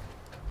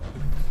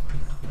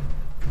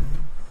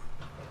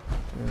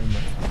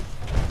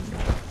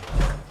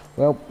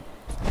 Well,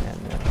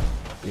 and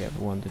we have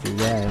people wanted to do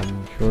that,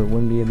 I'm sure it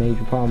wouldn't be a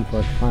major problem for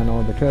us to find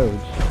all the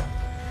codes.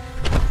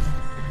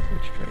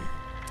 Which trade?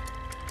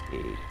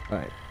 8.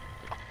 Alright.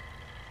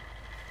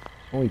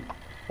 Only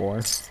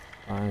 4.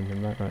 Fine,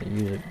 I'm not gonna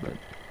use it, but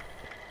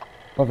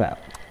buff out.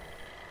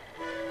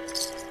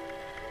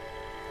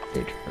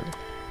 Stage 4.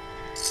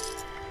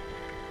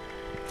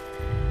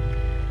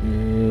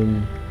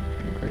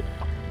 Great.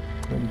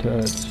 One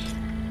touch.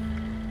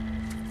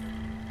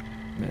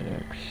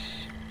 Medics.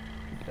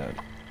 That.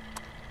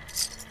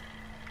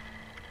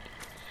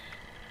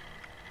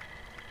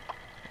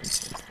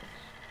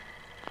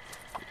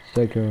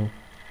 Psycho.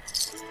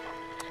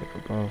 Psycho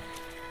buff.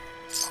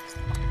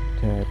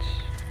 Attach.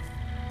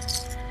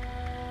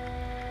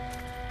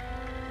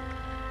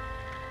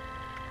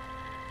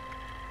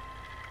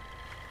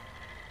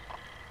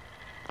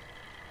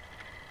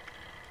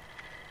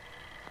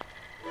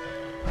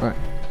 Alright,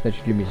 that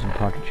should give me some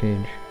pocket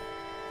change.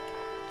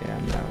 Yeah,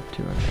 I'm now at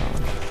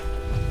 $200.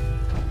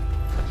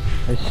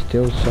 I'm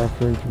still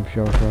suffering from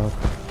shell shock.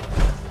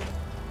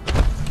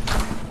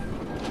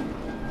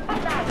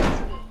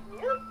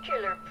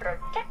 Nuclear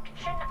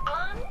protection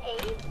on a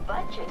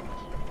budget.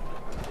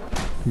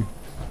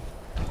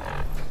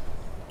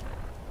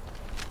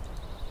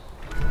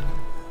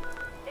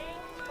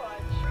 Thanks for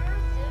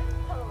choosing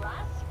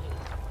Pulaski.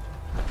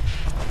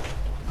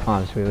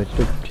 Honestly, let's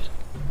just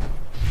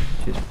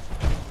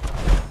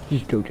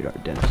go get our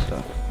dense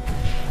stuff.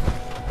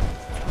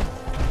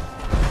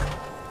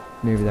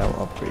 Maybe that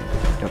will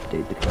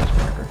update the quest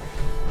marker.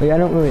 Like, I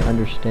don't really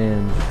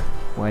understand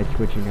why it's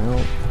switching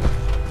out.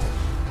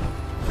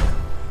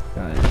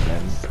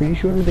 I'm pretty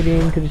sure the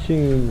game could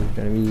assume there's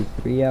gonna be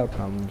 3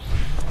 outcomes.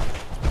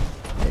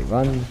 They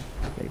run,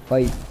 they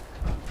fight,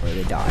 or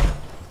they die.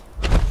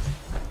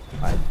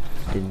 I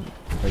didn't,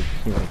 like,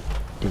 seem like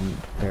didn't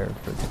prepare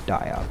for the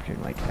die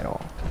option, like, at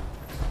all.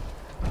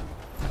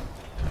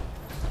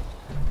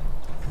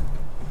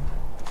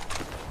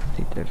 I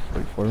think that's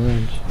 44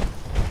 rounds.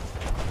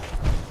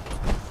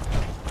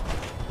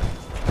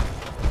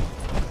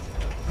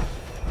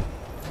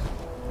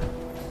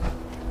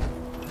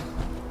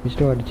 We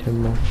still had 10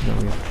 more. No,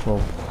 we have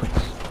 12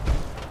 points.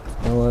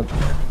 You know what?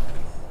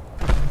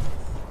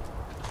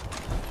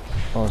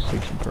 All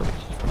safety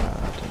purposes for that.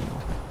 10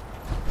 more.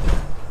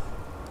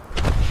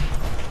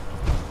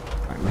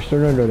 Alright, we're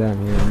still gonna go down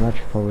here. I'm not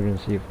sure if we're gonna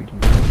see if we can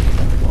get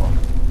that wall.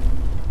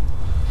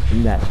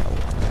 And that's how we'll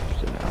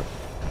finish it out.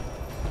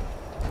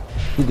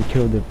 Either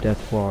kill the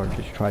Deathclaws or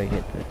just try to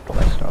get the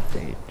quest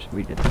update. So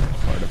we did the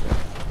next part of it.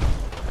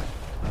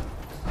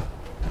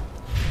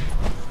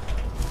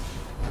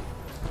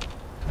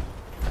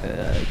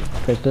 If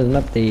quest doesn't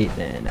update,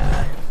 then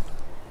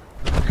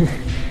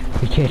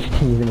we can't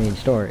continue the main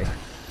story.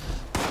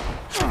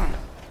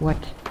 What?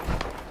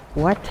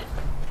 What?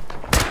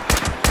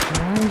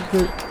 Why is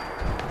there...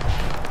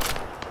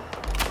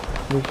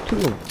 There's 2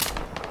 of them.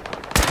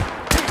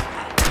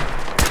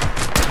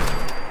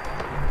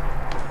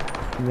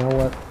 You know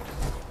what?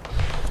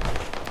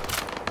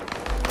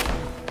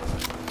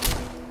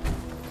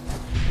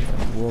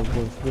 World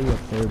War III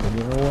up there, but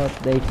you know what?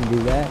 They can do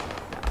that.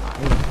 I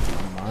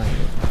don't mind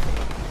it.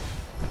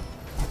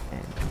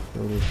 And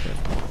kill this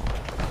Deathclaw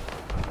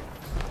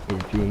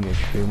is being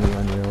extremely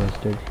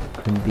unrealistic.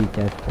 Couldn't beat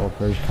Deathclaw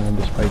first time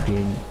despite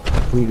being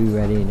completely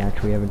ready and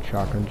actually having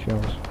shotgun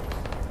shells.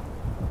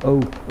 Oh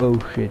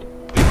shit.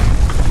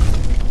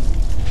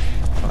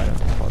 Oh, I don't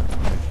think I'll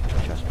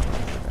just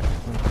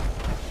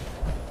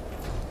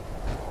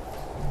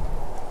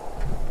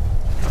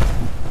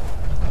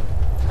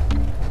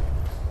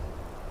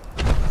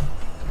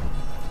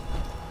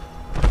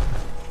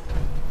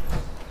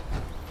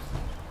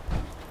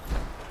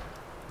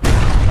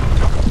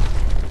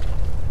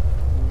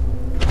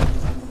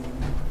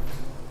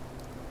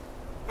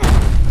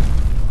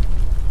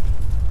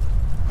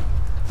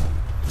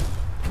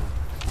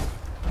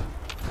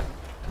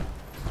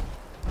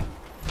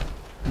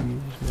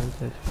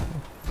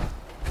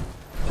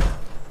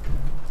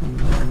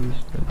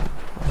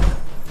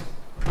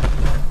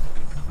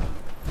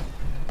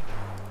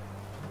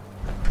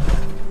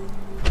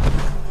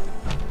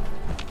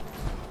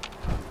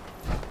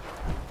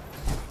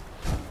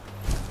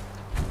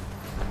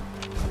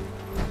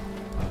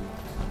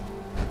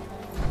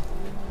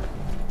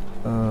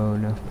Oh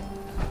no.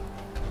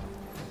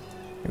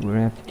 We're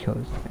gonna have to kill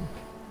this thing.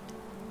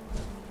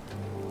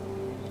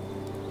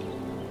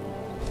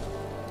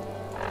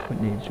 What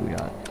names do we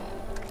got?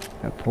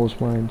 Got pulse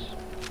mines.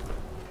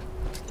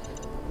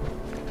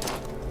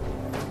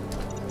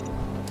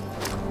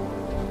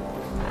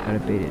 Gotta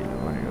bait it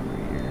and run it over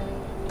here.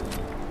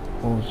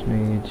 Pulse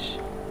nades.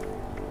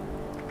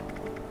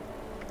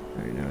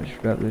 Alright, now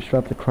let's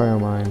drop the cryo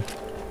mine.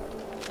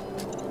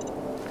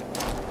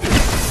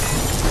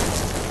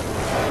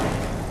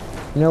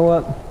 You know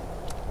what?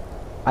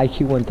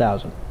 IQ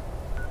 1000.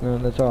 No,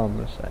 that's all I'm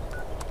gonna say.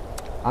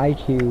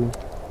 IQ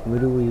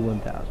literally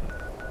 1000.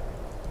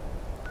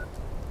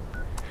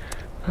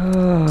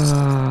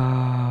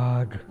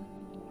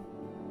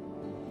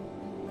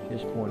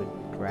 Just want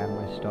to grab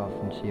my stuff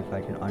and see if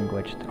I can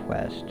unglitch the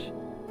quest.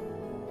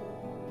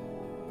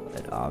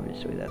 but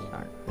obviously that's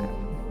not gonna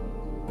happen.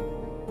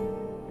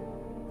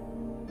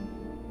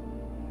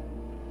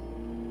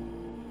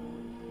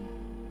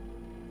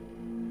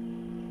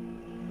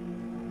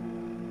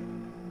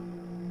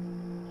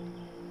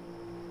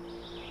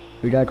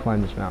 We gotta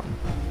climb this mountain.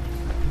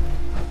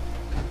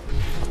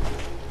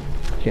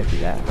 Can't be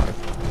that hard.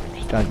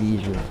 Just gotta be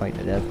easier to fight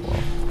in a Deathclaw.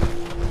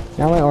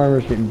 Now my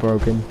armor's getting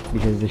broken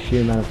because the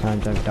sheer amount of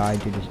times I've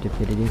died due to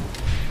stupidity.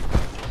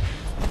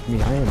 I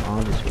mean, I am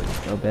obviously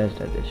the best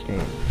at this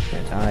game,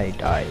 since I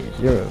die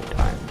 0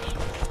 times.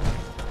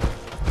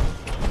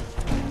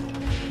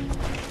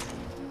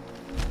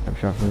 I'm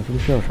shuffling from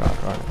shell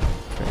shock, aren't I?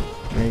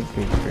 Great.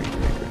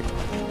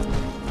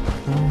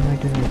 Oh my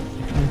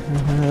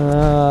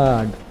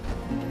god.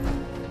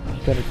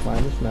 Just gotta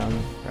climb this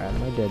mountain, grab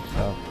my dead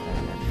stuff,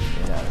 and then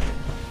get out of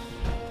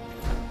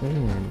here.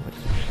 Man,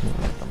 what's the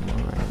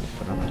mind?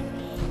 But I'm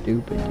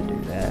stupid to do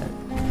that.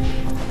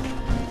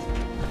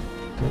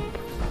 Nope.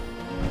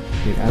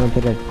 Dude, I don't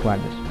think I can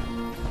climb this.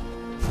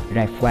 Dude,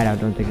 I flat out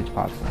don't think it's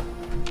possible.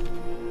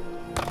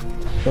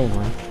 Still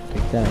one.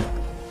 Take that.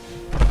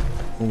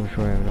 Almost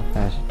sure I have enough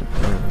acid to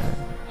burn that.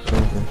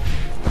 Silver.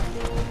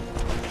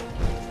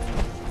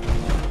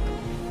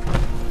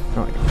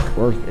 Not like it's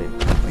worth it.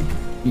 Like,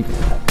 even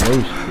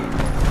close to it.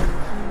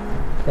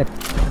 That's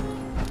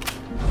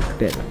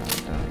better not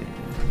dying.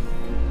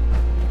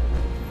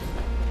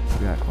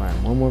 We gotta climb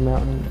one more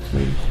mountain,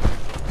 please.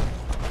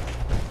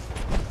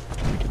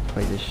 We can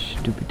play this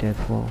stupid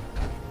Deathclaw.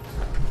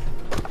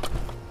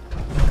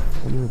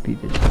 What do I beat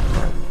this? I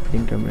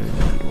think I'm gonna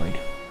need like.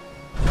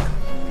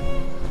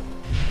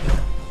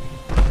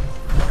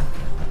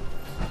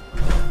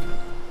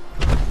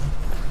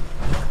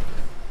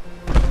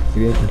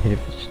 Maybe I can hit it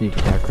with sneak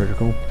attack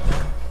critical.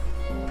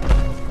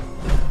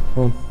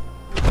 Hold on.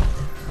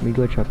 Let me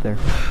glitch up there.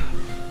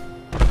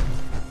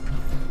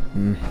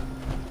 I'm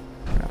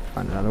gonna have to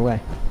find another way.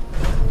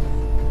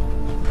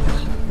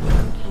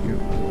 Here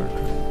will work.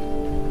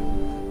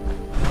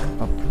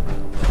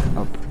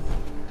 Up.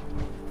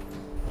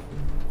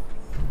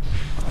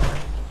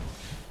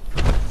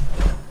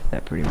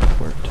 That pretty much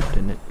worked,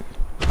 didn't it?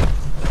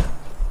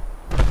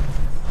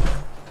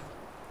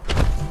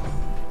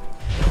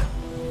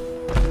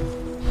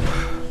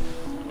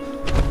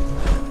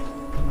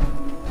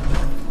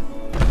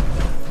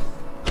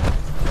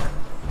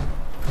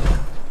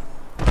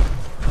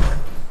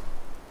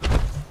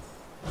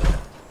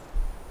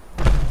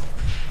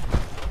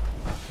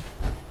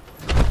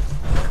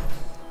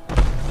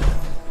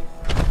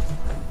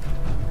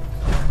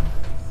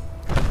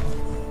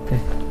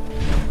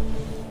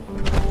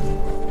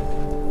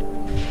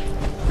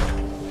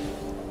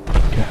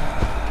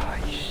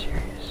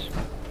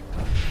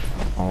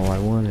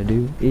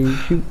 Is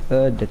shoot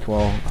a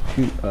Deathclaw,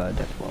 shoot a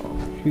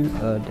Deathclaw, shoot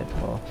a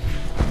Deathclaw.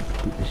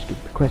 Complete this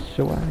stupid quest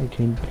so I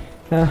can.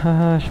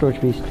 Storage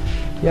beast.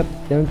 Yep,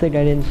 don't think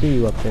I didn't see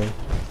you up there.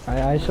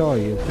 I saw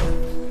you.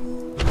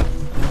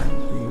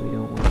 Really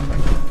don't want to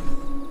fight.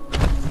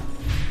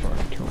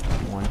 Already killed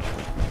one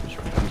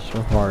storage beast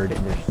so hard,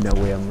 and there's no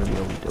way I'm gonna be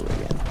able to do it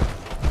again.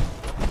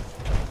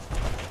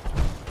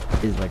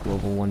 Is like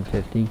level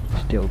 150.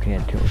 Still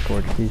can't kill a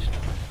storage beast.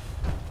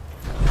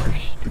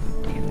 There's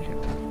stupid damage.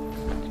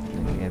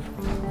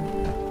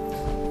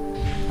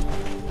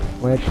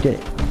 Well, I actually did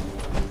it.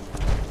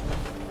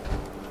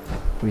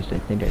 At least I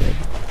think I did.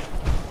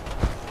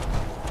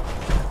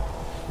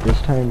 This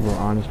time we're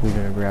honestly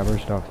gonna grab our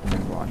stuff and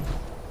move on.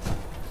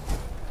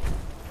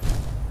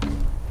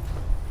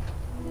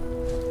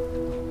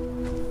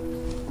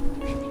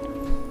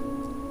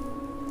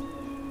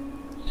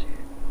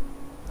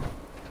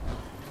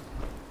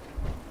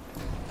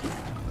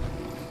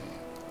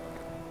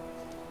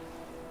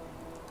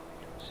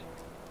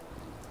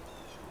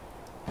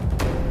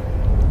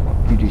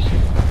 You do see.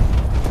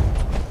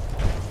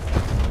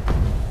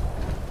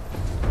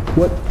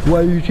 What? Why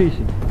are you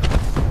chasing?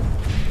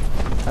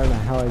 I don't know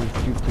how I just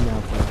juked him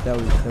out, but that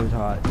was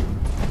hot.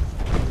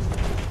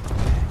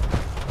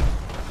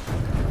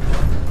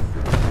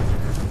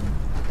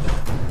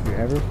 If you're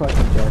ever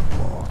fighting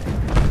Deathclaw and you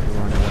need to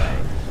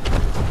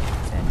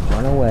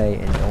run away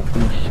and don't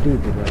be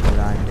stupid like what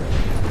I'm doing.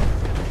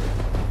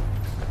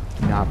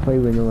 Do not play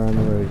Ring Around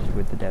the Roses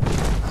with the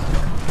Deathclaw.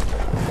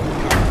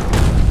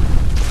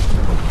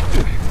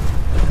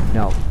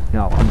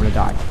 No, I'm gonna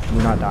die.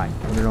 We're not dying.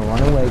 We're gonna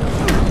run away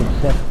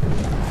successfully.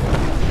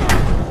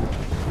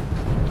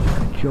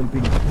 Jump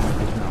into this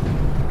mountain.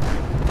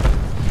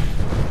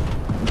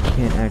 We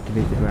can't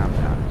activate the ground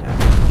pound attack.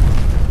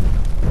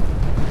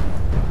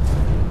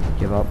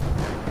 Give up.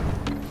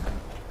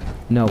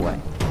 No way.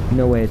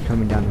 No way it's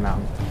coming down the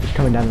mountain. It's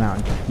coming down the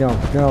mountain. No.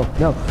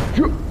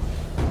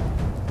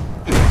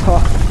 Ha!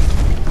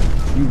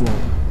 You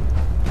won't.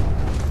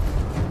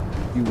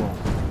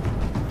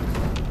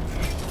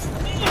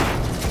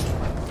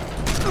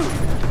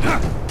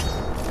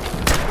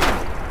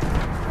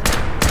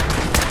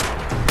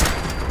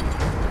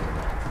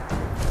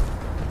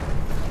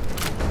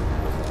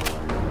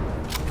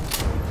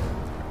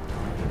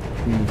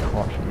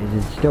 Caution. Is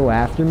it still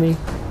after me?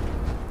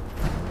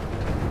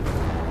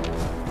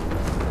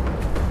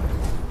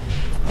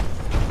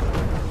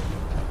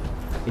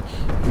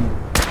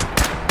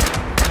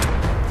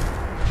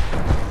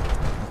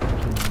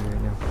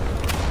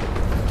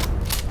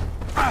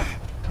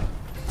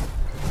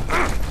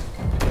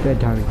 Bad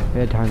timing,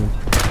 bad timing. I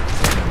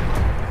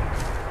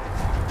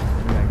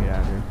gotta get out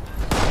of here.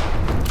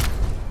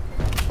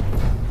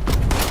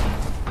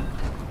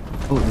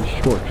 Oh, there's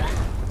Scorch.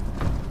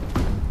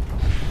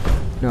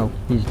 No,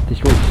 the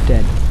Scorch is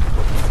dead.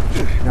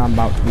 Now I'm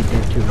about to be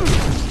dead too.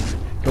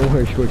 Don't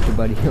worry, Scorcher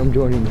buddy, I'm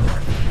joining you.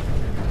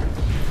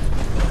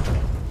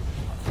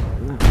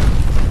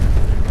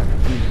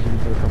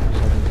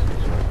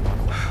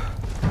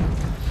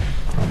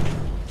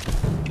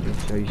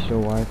 So you still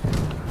alive?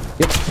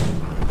 Yep.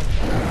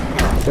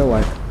 Still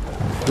alive.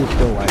 He's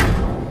still alive.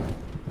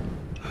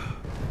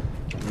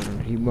 We're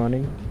gonna keep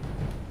running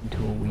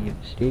until we have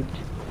escaped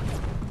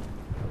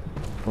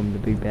from the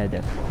big bad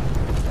death.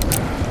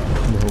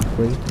 And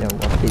hopefully that will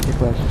update the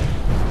quest.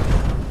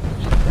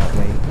 So that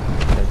way it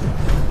doesn't.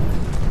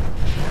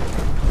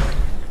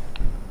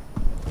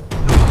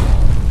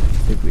 I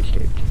think we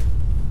escaped.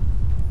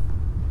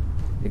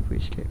 I think we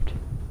escaped.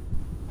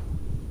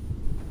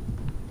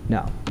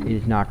 No, it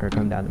is not gonna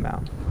come down the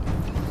mountain.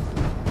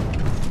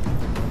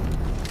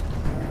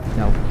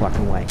 No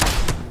fucking way.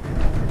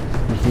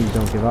 These things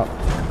don't give up.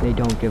 They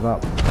don't give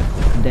up.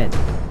 I'm dead.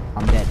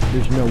 I'm dead.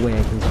 There's no way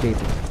I can escape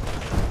it.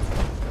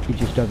 He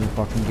just doesn't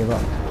fucking give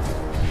up.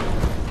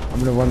 I'm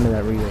gonna run to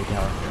that relay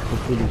tower.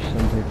 Hopefully there's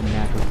some type of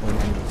natural point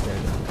enemies there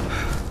to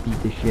beat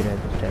the shit out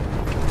of this death.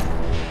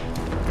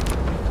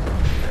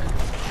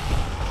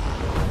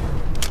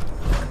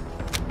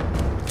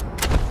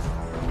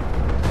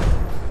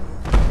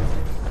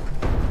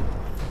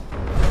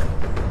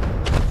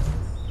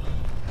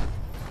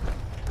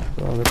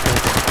 Oh,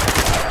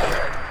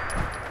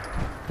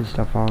 there's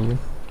stuff on me.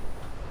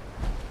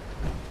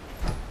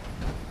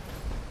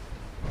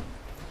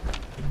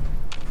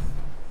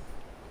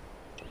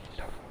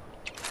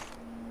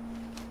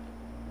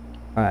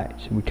 Alright,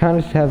 so we kind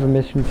of have a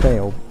mission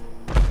failed,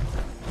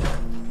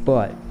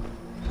 but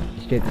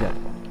escape death.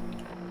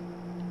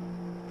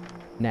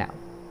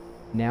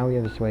 Now we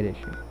have a slight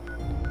issue.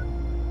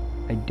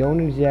 I don't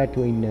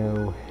exactly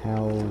know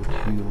how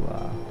to,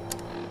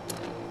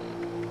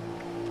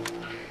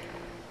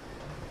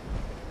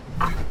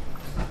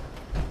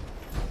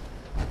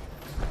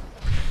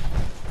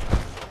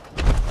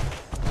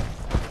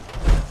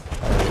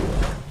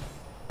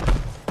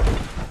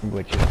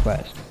 which is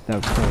quest. That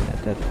was saying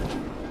that.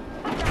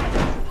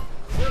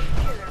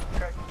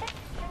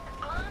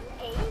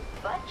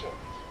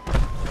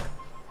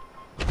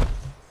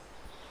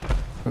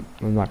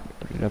 I'm not gonna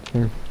put it up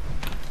there.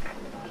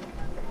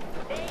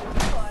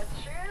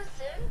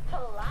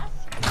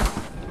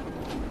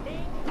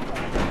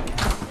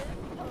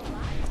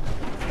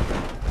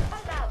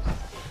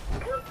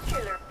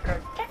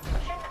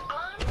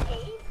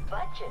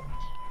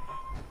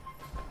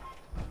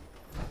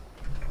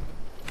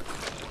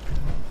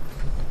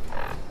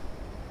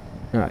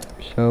 Alright,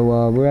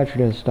 so we're actually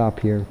gonna stop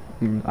here.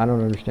 I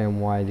don't understand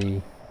why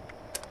the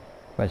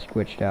quest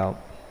glitched out.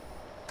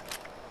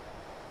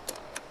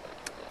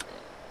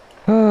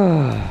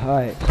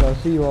 Alright, so I'll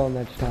see you all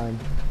next time.